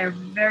 or they're a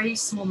very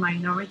small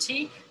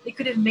minority. They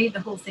could have made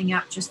the whole thing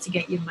up just to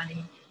get your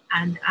money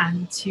and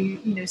to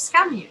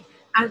scam you.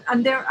 And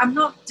I'm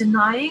not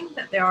denying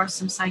that there are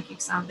some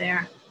psychics out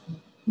there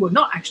who are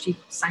not actually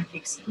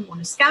psychics who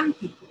want to scam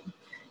people.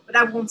 But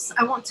I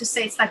want to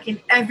say it's like in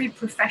every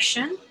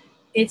profession,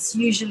 it's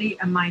usually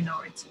a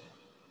minority.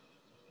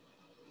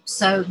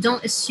 So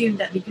don't assume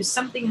that because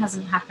something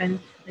hasn't happened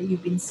that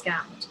you've been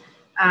scammed.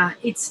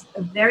 It's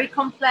a very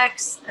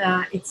complex,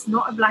 it's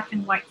not a black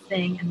and white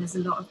thing, and there's a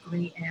lot of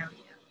gray area.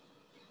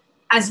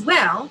 As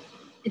well,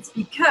 it's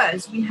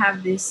because we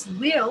have this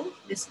will,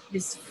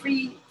 this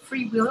free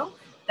will,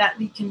 that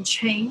we can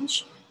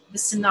change the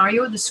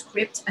scenario, the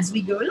script as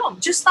we go along.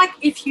 Just like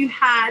if you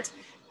had,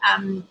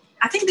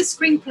 I think the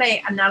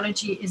screenplay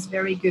analogy is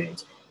very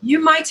good. You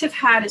might have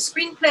had a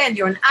screenplay and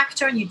you're an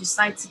actor and you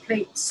decide to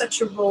play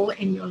such a role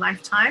in your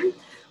lifetime.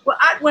 Well,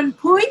 at one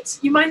point,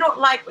 you might not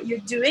like what you're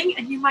doing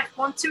and you might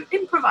want to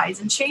improvise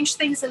and change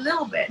things a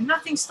little bit.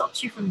 Nothing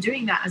stops you from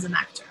doing that as an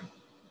actor,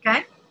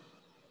 okay?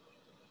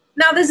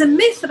 Now, there's a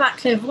myth about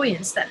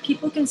clairvoyance that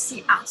people can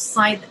see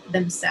outside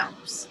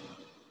themselves.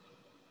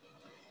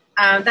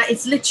 That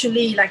it's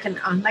literally like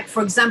like,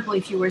 for example,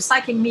 if you were a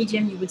psychic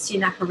medium, you would see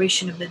an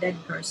apparition of the dead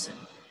person.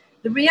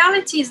 The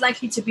reality is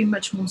likely to be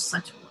much more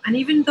subtle. And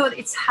even though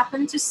it's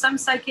happened to some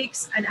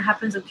psychics and it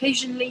happens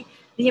occasionally,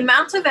 the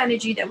amount of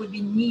energy that would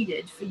be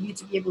needed for you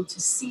to be able to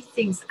see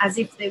things as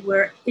if they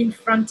were in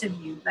front of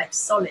you, like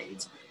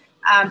solid,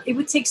 it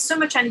would take so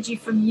much energy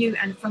from you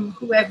and from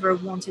whoever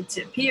wanted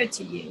to appear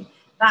to you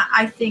that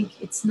I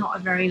think it's not a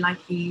very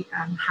likely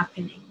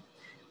happening.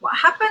 What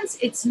happens,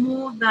 it's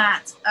more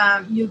that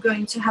you're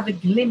going to have a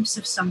glimpse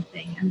of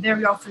something. And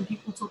very often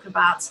people talk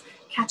about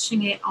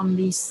catching it on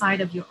the side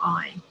of your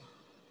eye.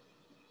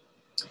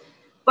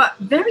 But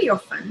very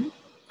often,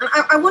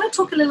 I want to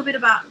talk a little bit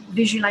about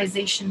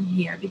visualization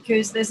here,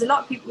 because there's a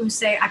lot of people who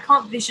say, I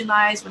can't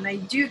visualize when I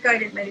do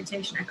guided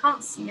meditation, I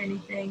can't see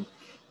anything.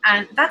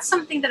 And that's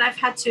something that I've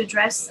had to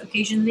address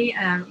occasionally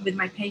with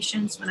my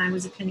patients when I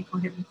was a clinical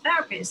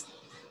hypnotherapist.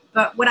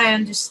 But what I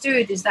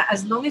understood is that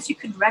as long as you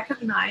could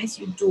recognize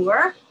your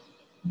door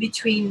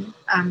between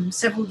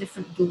several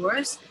different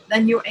doors,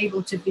 then you're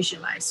able to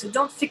visualize. So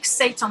don't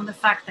fixate on the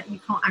fact that you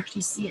can't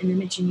actually see an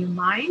image in your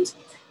mind.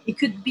 It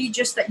could be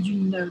just that you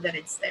know that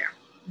it's there,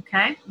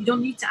 okay? You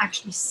don't need to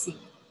actually see.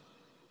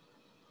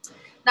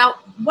 Now,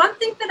 one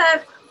thing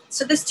that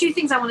so there's two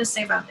things I want to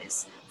say about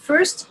this.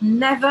 First,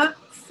 never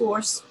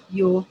force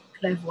your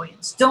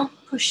clairvoyance. Don't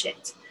push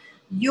it.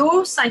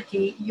 Your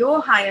psyche,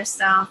 your higher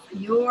self,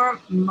 your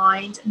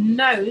mind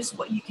knows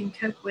what you can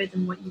cope with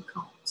and what you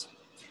can't.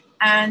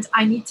 And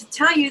I need to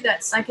tell you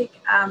that psychic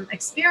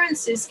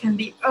experiences can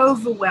be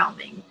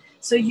overwhelming.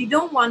 So you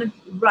don't want to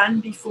run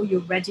before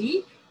you're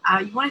ready.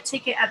 You want to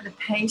take it at the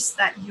pace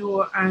that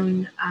your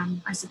own,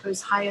 I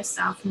suppose, higher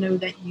self know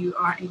that you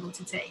are able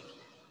to take.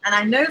 And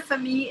I know for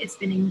me, it's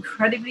been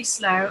incredibly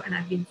slow and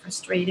I've been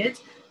frustrated,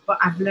 but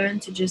I've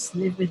learned to just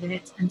live with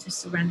it and to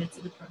surrender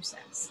to the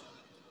process.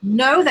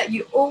 Know that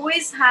you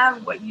always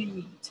have what you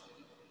need.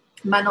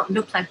 It might not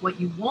look like what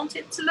you want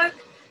it to look,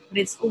 but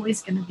it's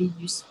always going to be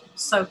useful.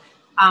 So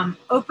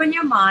open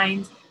your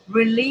mind,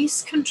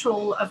 release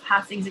control of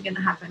how things are going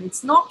to happen.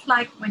 It's not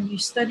like when you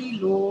study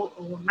law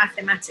or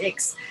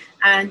mathematics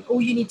and all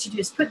you need to do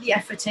is put the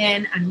effort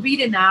in and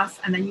read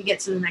enough and then you get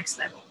to the next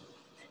level.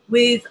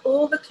 With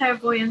all the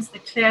clairvoyance, the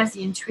clairs,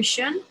 the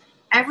intuition,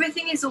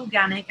 everything is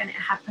organic and it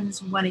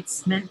happens when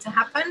it's meant to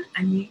happen,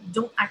 and you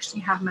don't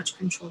actually have much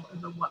control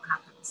over what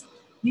happens.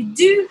 You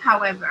do,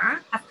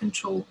 however, have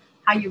control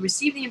how you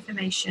receive the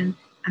information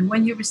and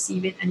when you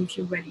receive it and if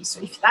you're ready.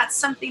 So if that's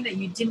something that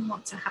you didn't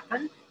want to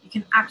happen, you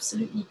can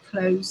absolutely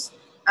close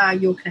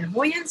your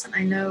clairvoyance. And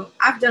I know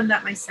I've done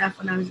that myself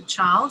when I was a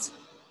child.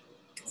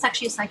 It's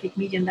actually a psychic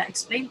medium that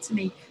explained to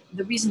me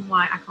the reason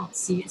why I can't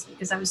see is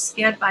because I was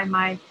scared by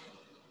my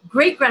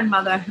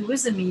great-grandmother, who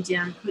was a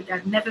medium, who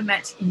I'd never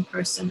met in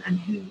person and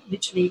who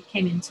literally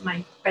came into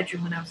my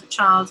bedroom when I was a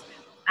child.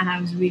 And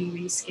I was really,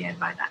 really scared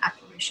by that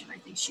apparition. I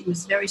think she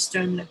was very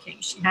stern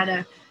looking. She had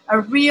a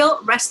real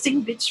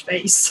resting bitch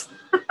face.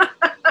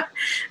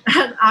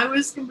 And I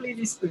was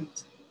completely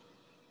spooked.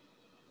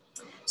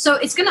 So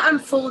it's going to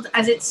unfold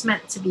as it's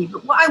meant to be.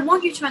 But what I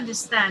want you to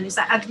understand is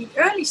that at the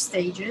early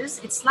stages,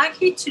 it's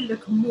likely to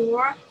look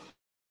more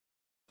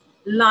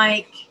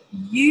like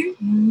you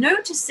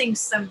noticing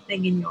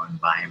something in your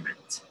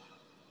environment.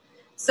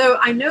 So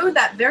I know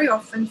that very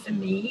often for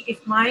me,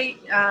 if my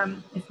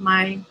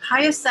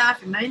higher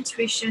self, if my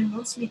intuition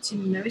wants me to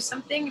know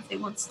something, if it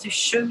wants to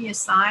show me a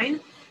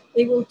sign,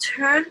 it will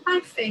turn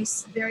my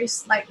face very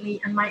slightly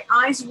and my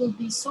eyes will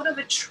be sort of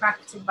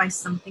attracted by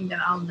something that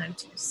I'll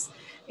notice.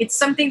 It's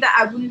something that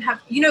I wouldn't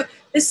have,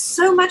 there's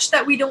so much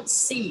that we don't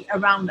see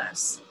around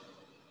us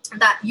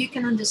that you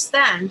can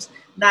understand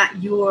that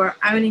your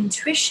own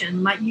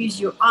intuition might use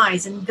your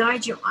eyes and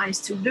guide your eyes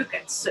to look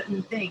at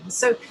certain things.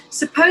 So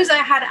suppose I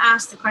had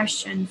asked a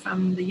question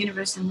from the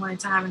universe and wanted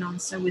to have an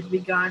answer with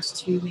regards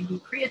to maybe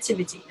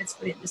creativity, let's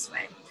put it this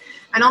way.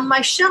 And on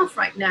my shelf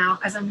right now,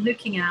 as I'm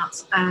looking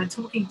out,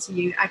 talking to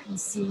you, I can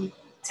see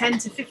 10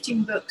 to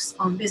 15 books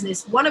on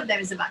business. One of them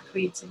is about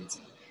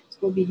creativity. It's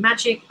called Big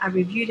Magic. I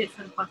reviewed it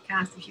for the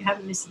podcast. If you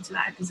haven't listened to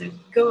that episode,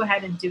 go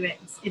ahead and do it.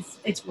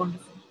 It's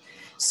wonderful.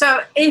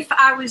 So if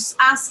I was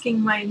asking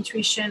my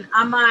intuition,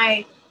 am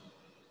I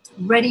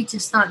ready to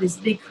start this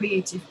big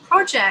creative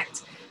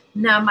project?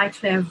 Now my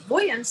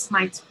clairvoyance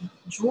might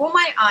draw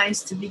my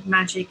eyes to Big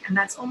Magic, and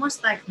that's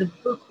almost like the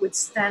book would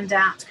stand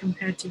out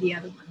compared to the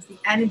other ones. The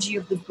energy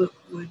of the book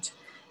would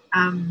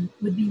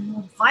would be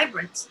more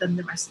vibrant than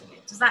the rest of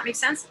it. Does that make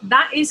sense?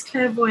 That is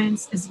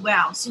clairvoyance as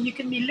well. So you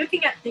can be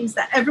looking at things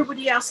that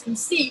everybody else can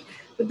see,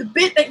 but the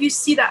bit that you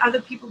see that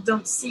other people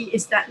don't see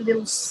is that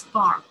little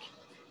spark,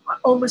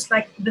 almost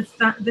like the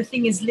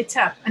thing is lit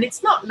up. And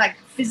it's not like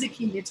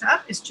physically lit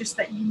up, it's just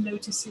that you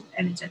notice it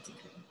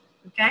energetically,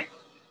 okay?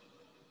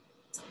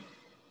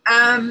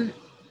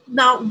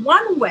 Now,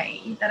 one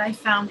way that I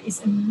found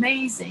is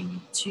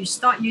amazing to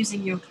start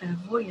using your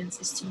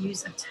clairvoyance is to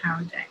use a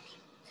tarot deck.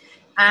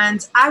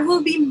 And I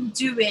will be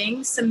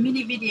doing some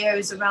mini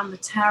videos around the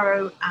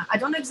tarot. I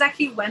don't know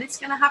exactly when it's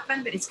going to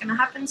happen, but it's going to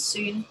happen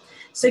soon.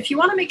 So if you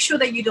want to make sure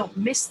that you don't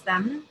miss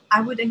them,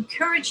 I would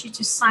encourage you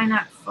to sign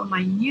up for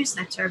my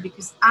newsletter,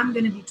 because I'm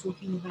going to be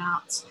talking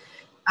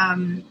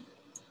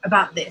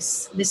about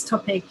this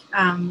topic,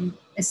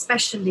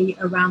 especially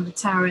around the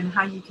tarot and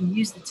how you can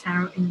use the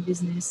tarot in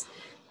business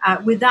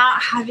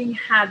without having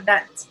had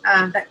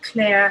that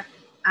clair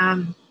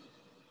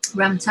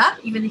ramped up.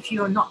 Even if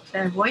you're not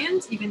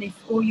clairvoyant, even if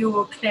all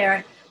your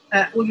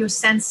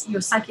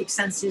psychic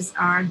senses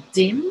are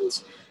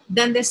dimmed,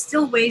 then there's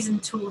still ways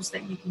and tools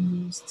that you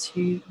can use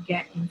to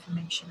get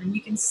information. And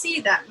you can see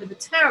that with the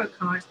tarot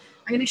card.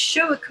 I'm going to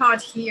show a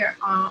card here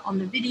on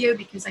the video,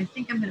 because I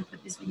think I'm going to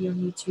put this video on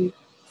YouTube.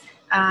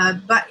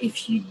 But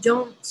if you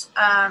don't,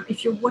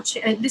 if you're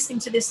listening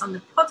to this on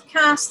the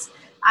podcast,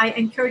 I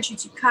encourage you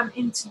to come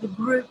into the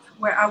group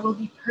where I will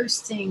be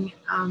posting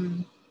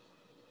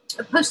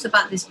a post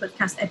about this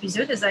podcast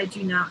episode, as I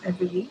do now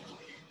every week,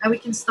 and we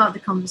can start the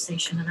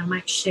conversation. And I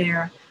might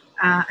share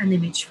an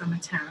image from a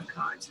tarot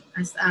card,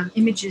 as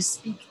images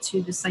speak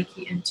to the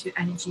psyche and to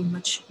energy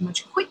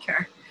much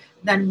quicker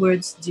than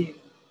words do.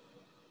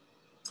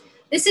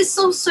 This is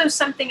also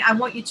something I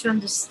want you to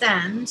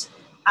understand.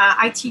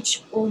 I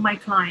teach all my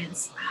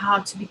clients how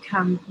to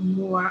become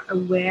more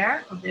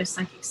aware of their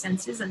psychic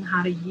senses and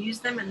how to use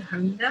them and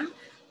hone them.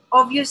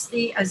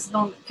 Obviously,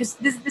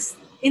 because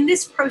in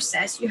this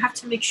process, you have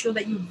to make sure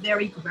that you're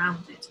very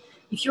grounded.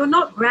 If you're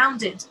not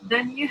grounded,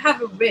 then you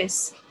have a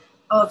risk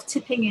of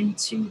tipping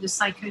into the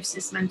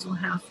psychosis, mental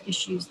health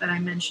issues that I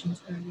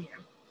mentioned earlier.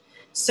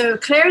 So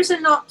clairs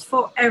are not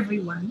for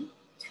everyone.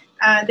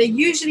 They're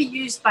usually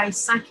used by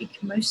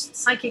psychics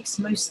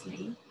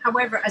mostly.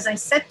 However, as I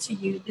said to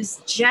you,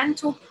 this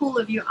gentle pull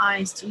of your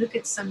eyes to look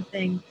at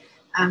something,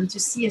 to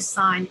see a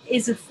sign,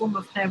 is a form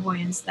of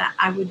clairvoyance that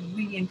I would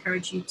really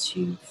encourage you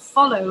to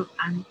follow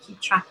and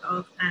keep track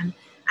of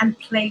and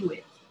play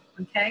with,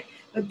 okay?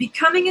 But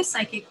becoming a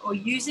psychic or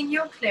using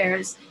your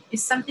clairs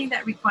is something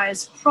that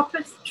requires proper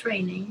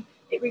training.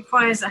 It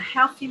requires a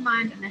healthy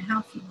mind and a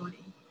healthy body.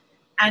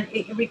 And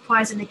it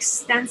requires an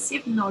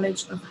extensive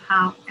knowledge of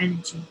how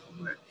energy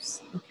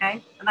works,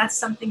 okay? And that's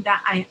something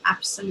that I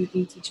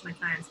absolutely teach my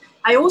clients.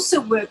 I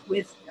also work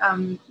with,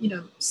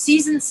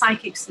 seasoned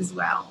psychics as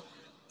well,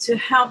 to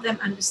help them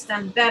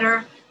understand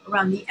better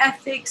around the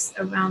ethics,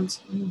 around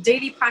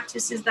daily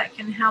practices that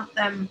can help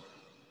them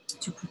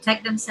to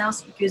protect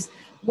themselves. Because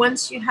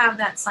once you have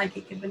that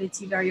psychic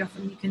ability, very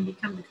often you can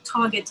become the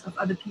target of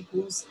other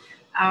people's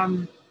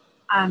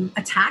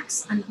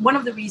attacks. And one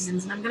of the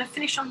reasons, and I'm going to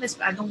finish on this,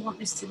 but I don't want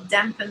this to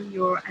dampen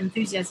your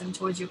enthusiasm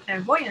towards your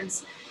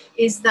clairvoyance,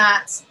 is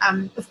that,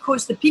 of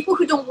course, the people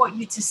who don't want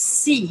you to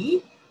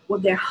see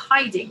what they're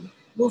hiding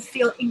will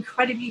feel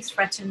incredibly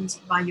threatened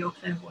by your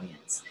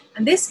clairvoyance.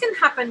 And this can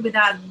happen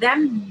without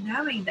them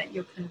knowing that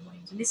you're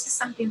clairvoyant. And this is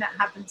something that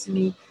happened to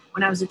me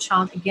when I was a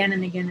child again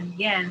and again and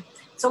again.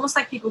 It's almost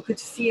like people could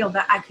feel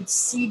that I could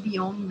see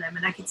beyond them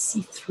and I could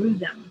see through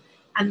them.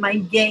 And my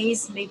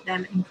gaze made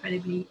them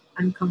incredibly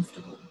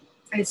uncomfortable.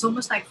 And it's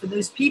almost like for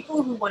those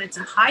people who wanted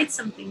to hide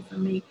something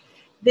from me,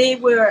 they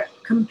were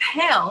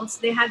compelled,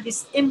 they had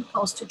this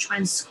impulse to try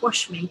and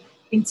squash me,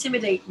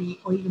 intimidate me,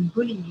 or even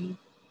bully me,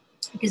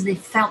 because they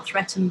felt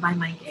threatened by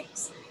my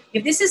gaze.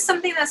 If this is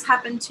something that's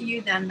happened to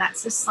you, then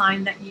that's a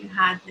sign that you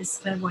had this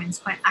clairvoyance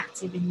quite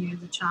active in you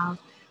as a child.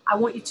 I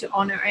want you to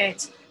honor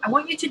it. I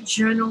want you to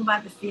journal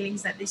about the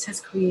feelings that this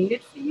has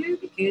created for you,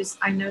 because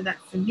I know that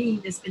for me,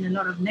 there's been a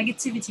lot of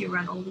negativity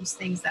around all these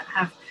things that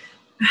have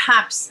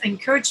perhaps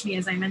encouraged me,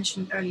 as I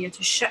mentioned earlier,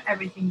 to shut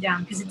everything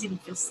down because it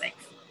didn't feel safe.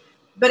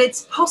 But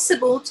it's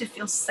possible to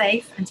feel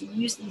safe and to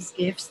use these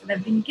gifts that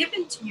have been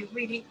given to you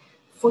really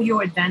for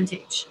your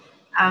advantage.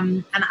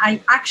 And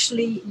I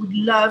actually would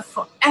love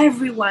for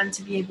everyone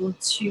to be able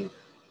to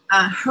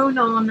hone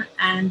on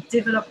and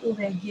develop all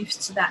their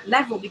gifts to that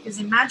level. Because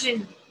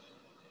imagine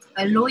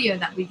a lawyer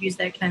that would use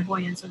their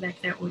clairvoyance or their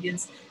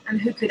clairaudience,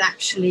 and who could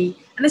actually,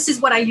 and this is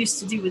what I used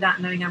to do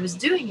without knowing I was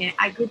doing it,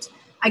 I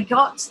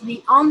got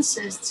the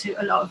answers to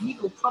a lot of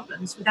legal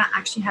problems without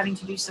actually having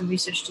to do some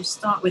research to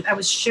start with. I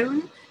was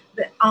shown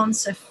the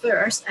answer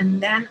first,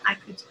 and then I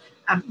could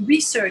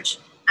research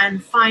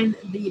and find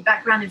the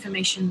background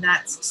information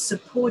that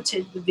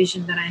supported the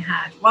vision that I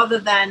had, rather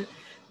than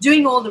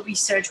doing all the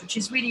research, which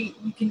is really,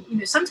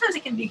 sometimes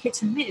it can be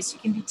hit and miss. You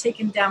can be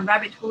taken down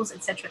rabbit holes,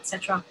 etc.,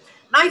 etc.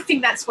 And I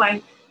think that's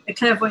why the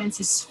clairvoyance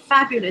is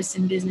fabulous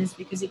in business,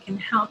 because it can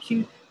help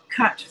you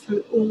cut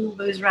through all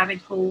those rabbit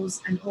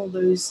holes and all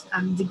those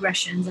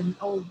digressions and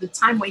all the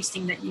time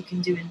wasting that you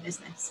can do in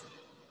business.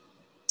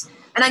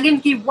 And I'm going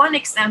to give one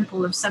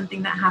example of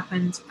something that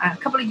happened a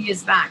couple of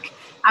years back.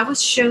 I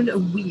was shown a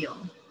wheel.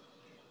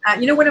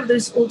 One of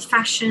those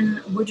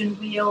old-fashioned wooden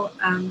wheel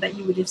that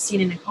you would have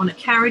seen on a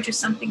carriage or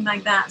something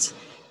like that.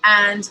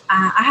 And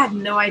I had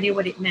no idea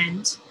what it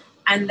meant.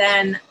 And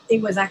then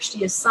it was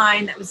actually a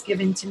sign that was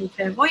given to me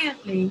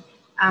clairvoyantly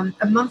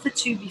a month or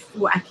two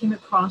before. I came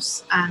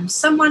across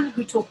someone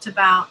who talked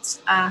about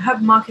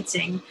hub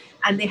marketing,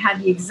 and they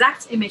had the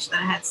exact image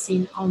that I had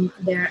seen on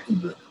their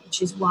ebook,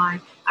 which is why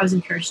I was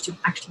encouraged to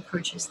actually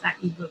purchase that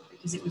ebook,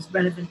 because it was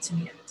relevant to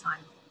me at the time.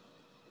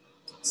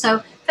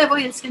 So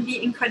clairvoyance can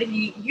be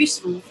incredibly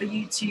useful for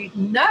you to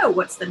know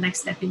what's the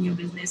next step in your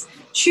business,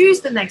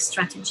 choose the next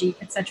strategy,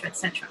 etc.,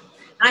 etc.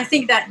 And I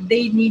think that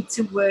they need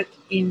to work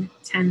in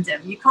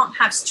tandem. You can't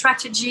have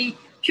strategy,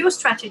 pure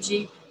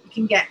strategy. You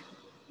can get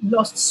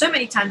lost so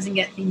many times and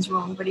get things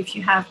wrong. But if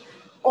you have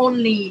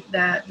only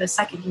the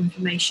psychic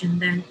information,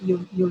 then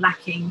you're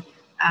lacking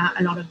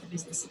a lot of the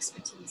business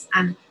expertise.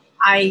 And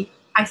I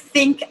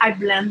think I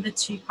blend the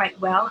two quite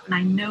well, and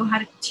I know how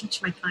to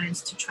teach my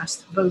clients to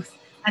trust both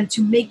and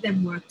to make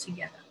them work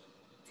together.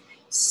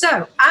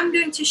 So I'm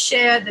going to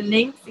share the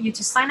link for you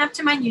to sign up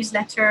to my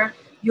newsletter.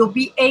 You'll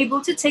be able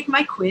to take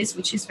my quiz,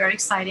 which is very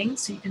exciting,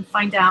 so you can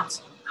find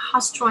out how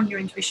strong your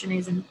intuition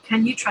is and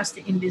can you trust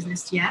it in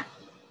business yet.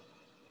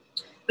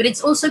 But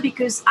it's also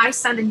because I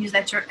send a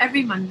newsletter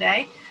every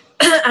Monday,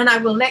 and I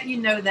will let you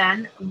know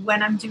then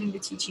when I'm doing the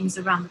teachings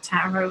around the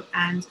tarot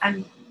and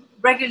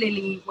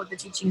regularly what the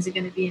teachings are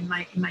going to be in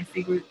my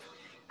free group,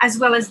 as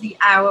well as the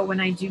hour when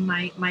I do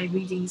my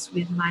readings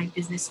with my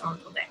business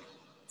oracle deck.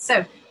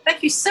 So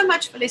thank you so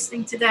much for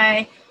listening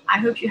today. I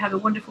hope you have a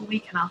wonderful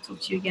week, and I'll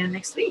talk to you again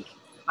next week.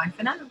 Bye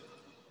for now.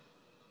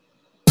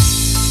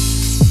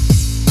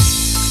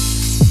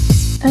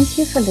 Thank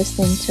you for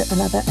listening to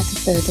another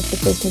episode of the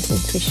Business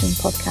Intuition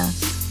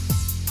Podcast.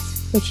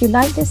 If you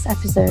like this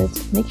episode,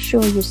 make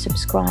sure you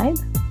subscribe,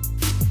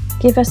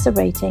 give us a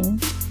rating,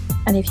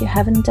 and if you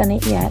haven't done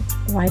it yet,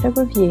 write a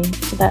review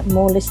so that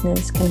more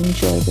listeners can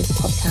enjoy this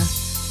podcast.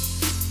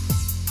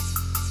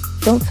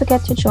 Don't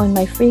forget to join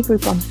my free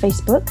group on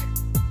Facebook,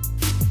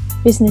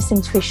 Business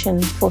Intuition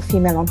for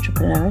Female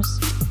Entrepreneurs.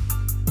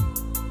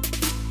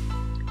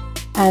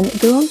 And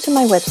go onto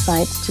my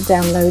website to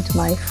download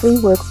my free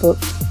workbook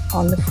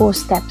on the 4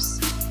 steps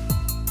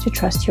to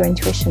trust your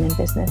intuition in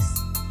business.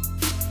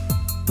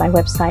 My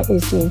website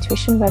is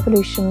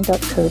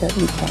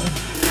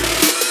theintuitionrevolution.co.uk.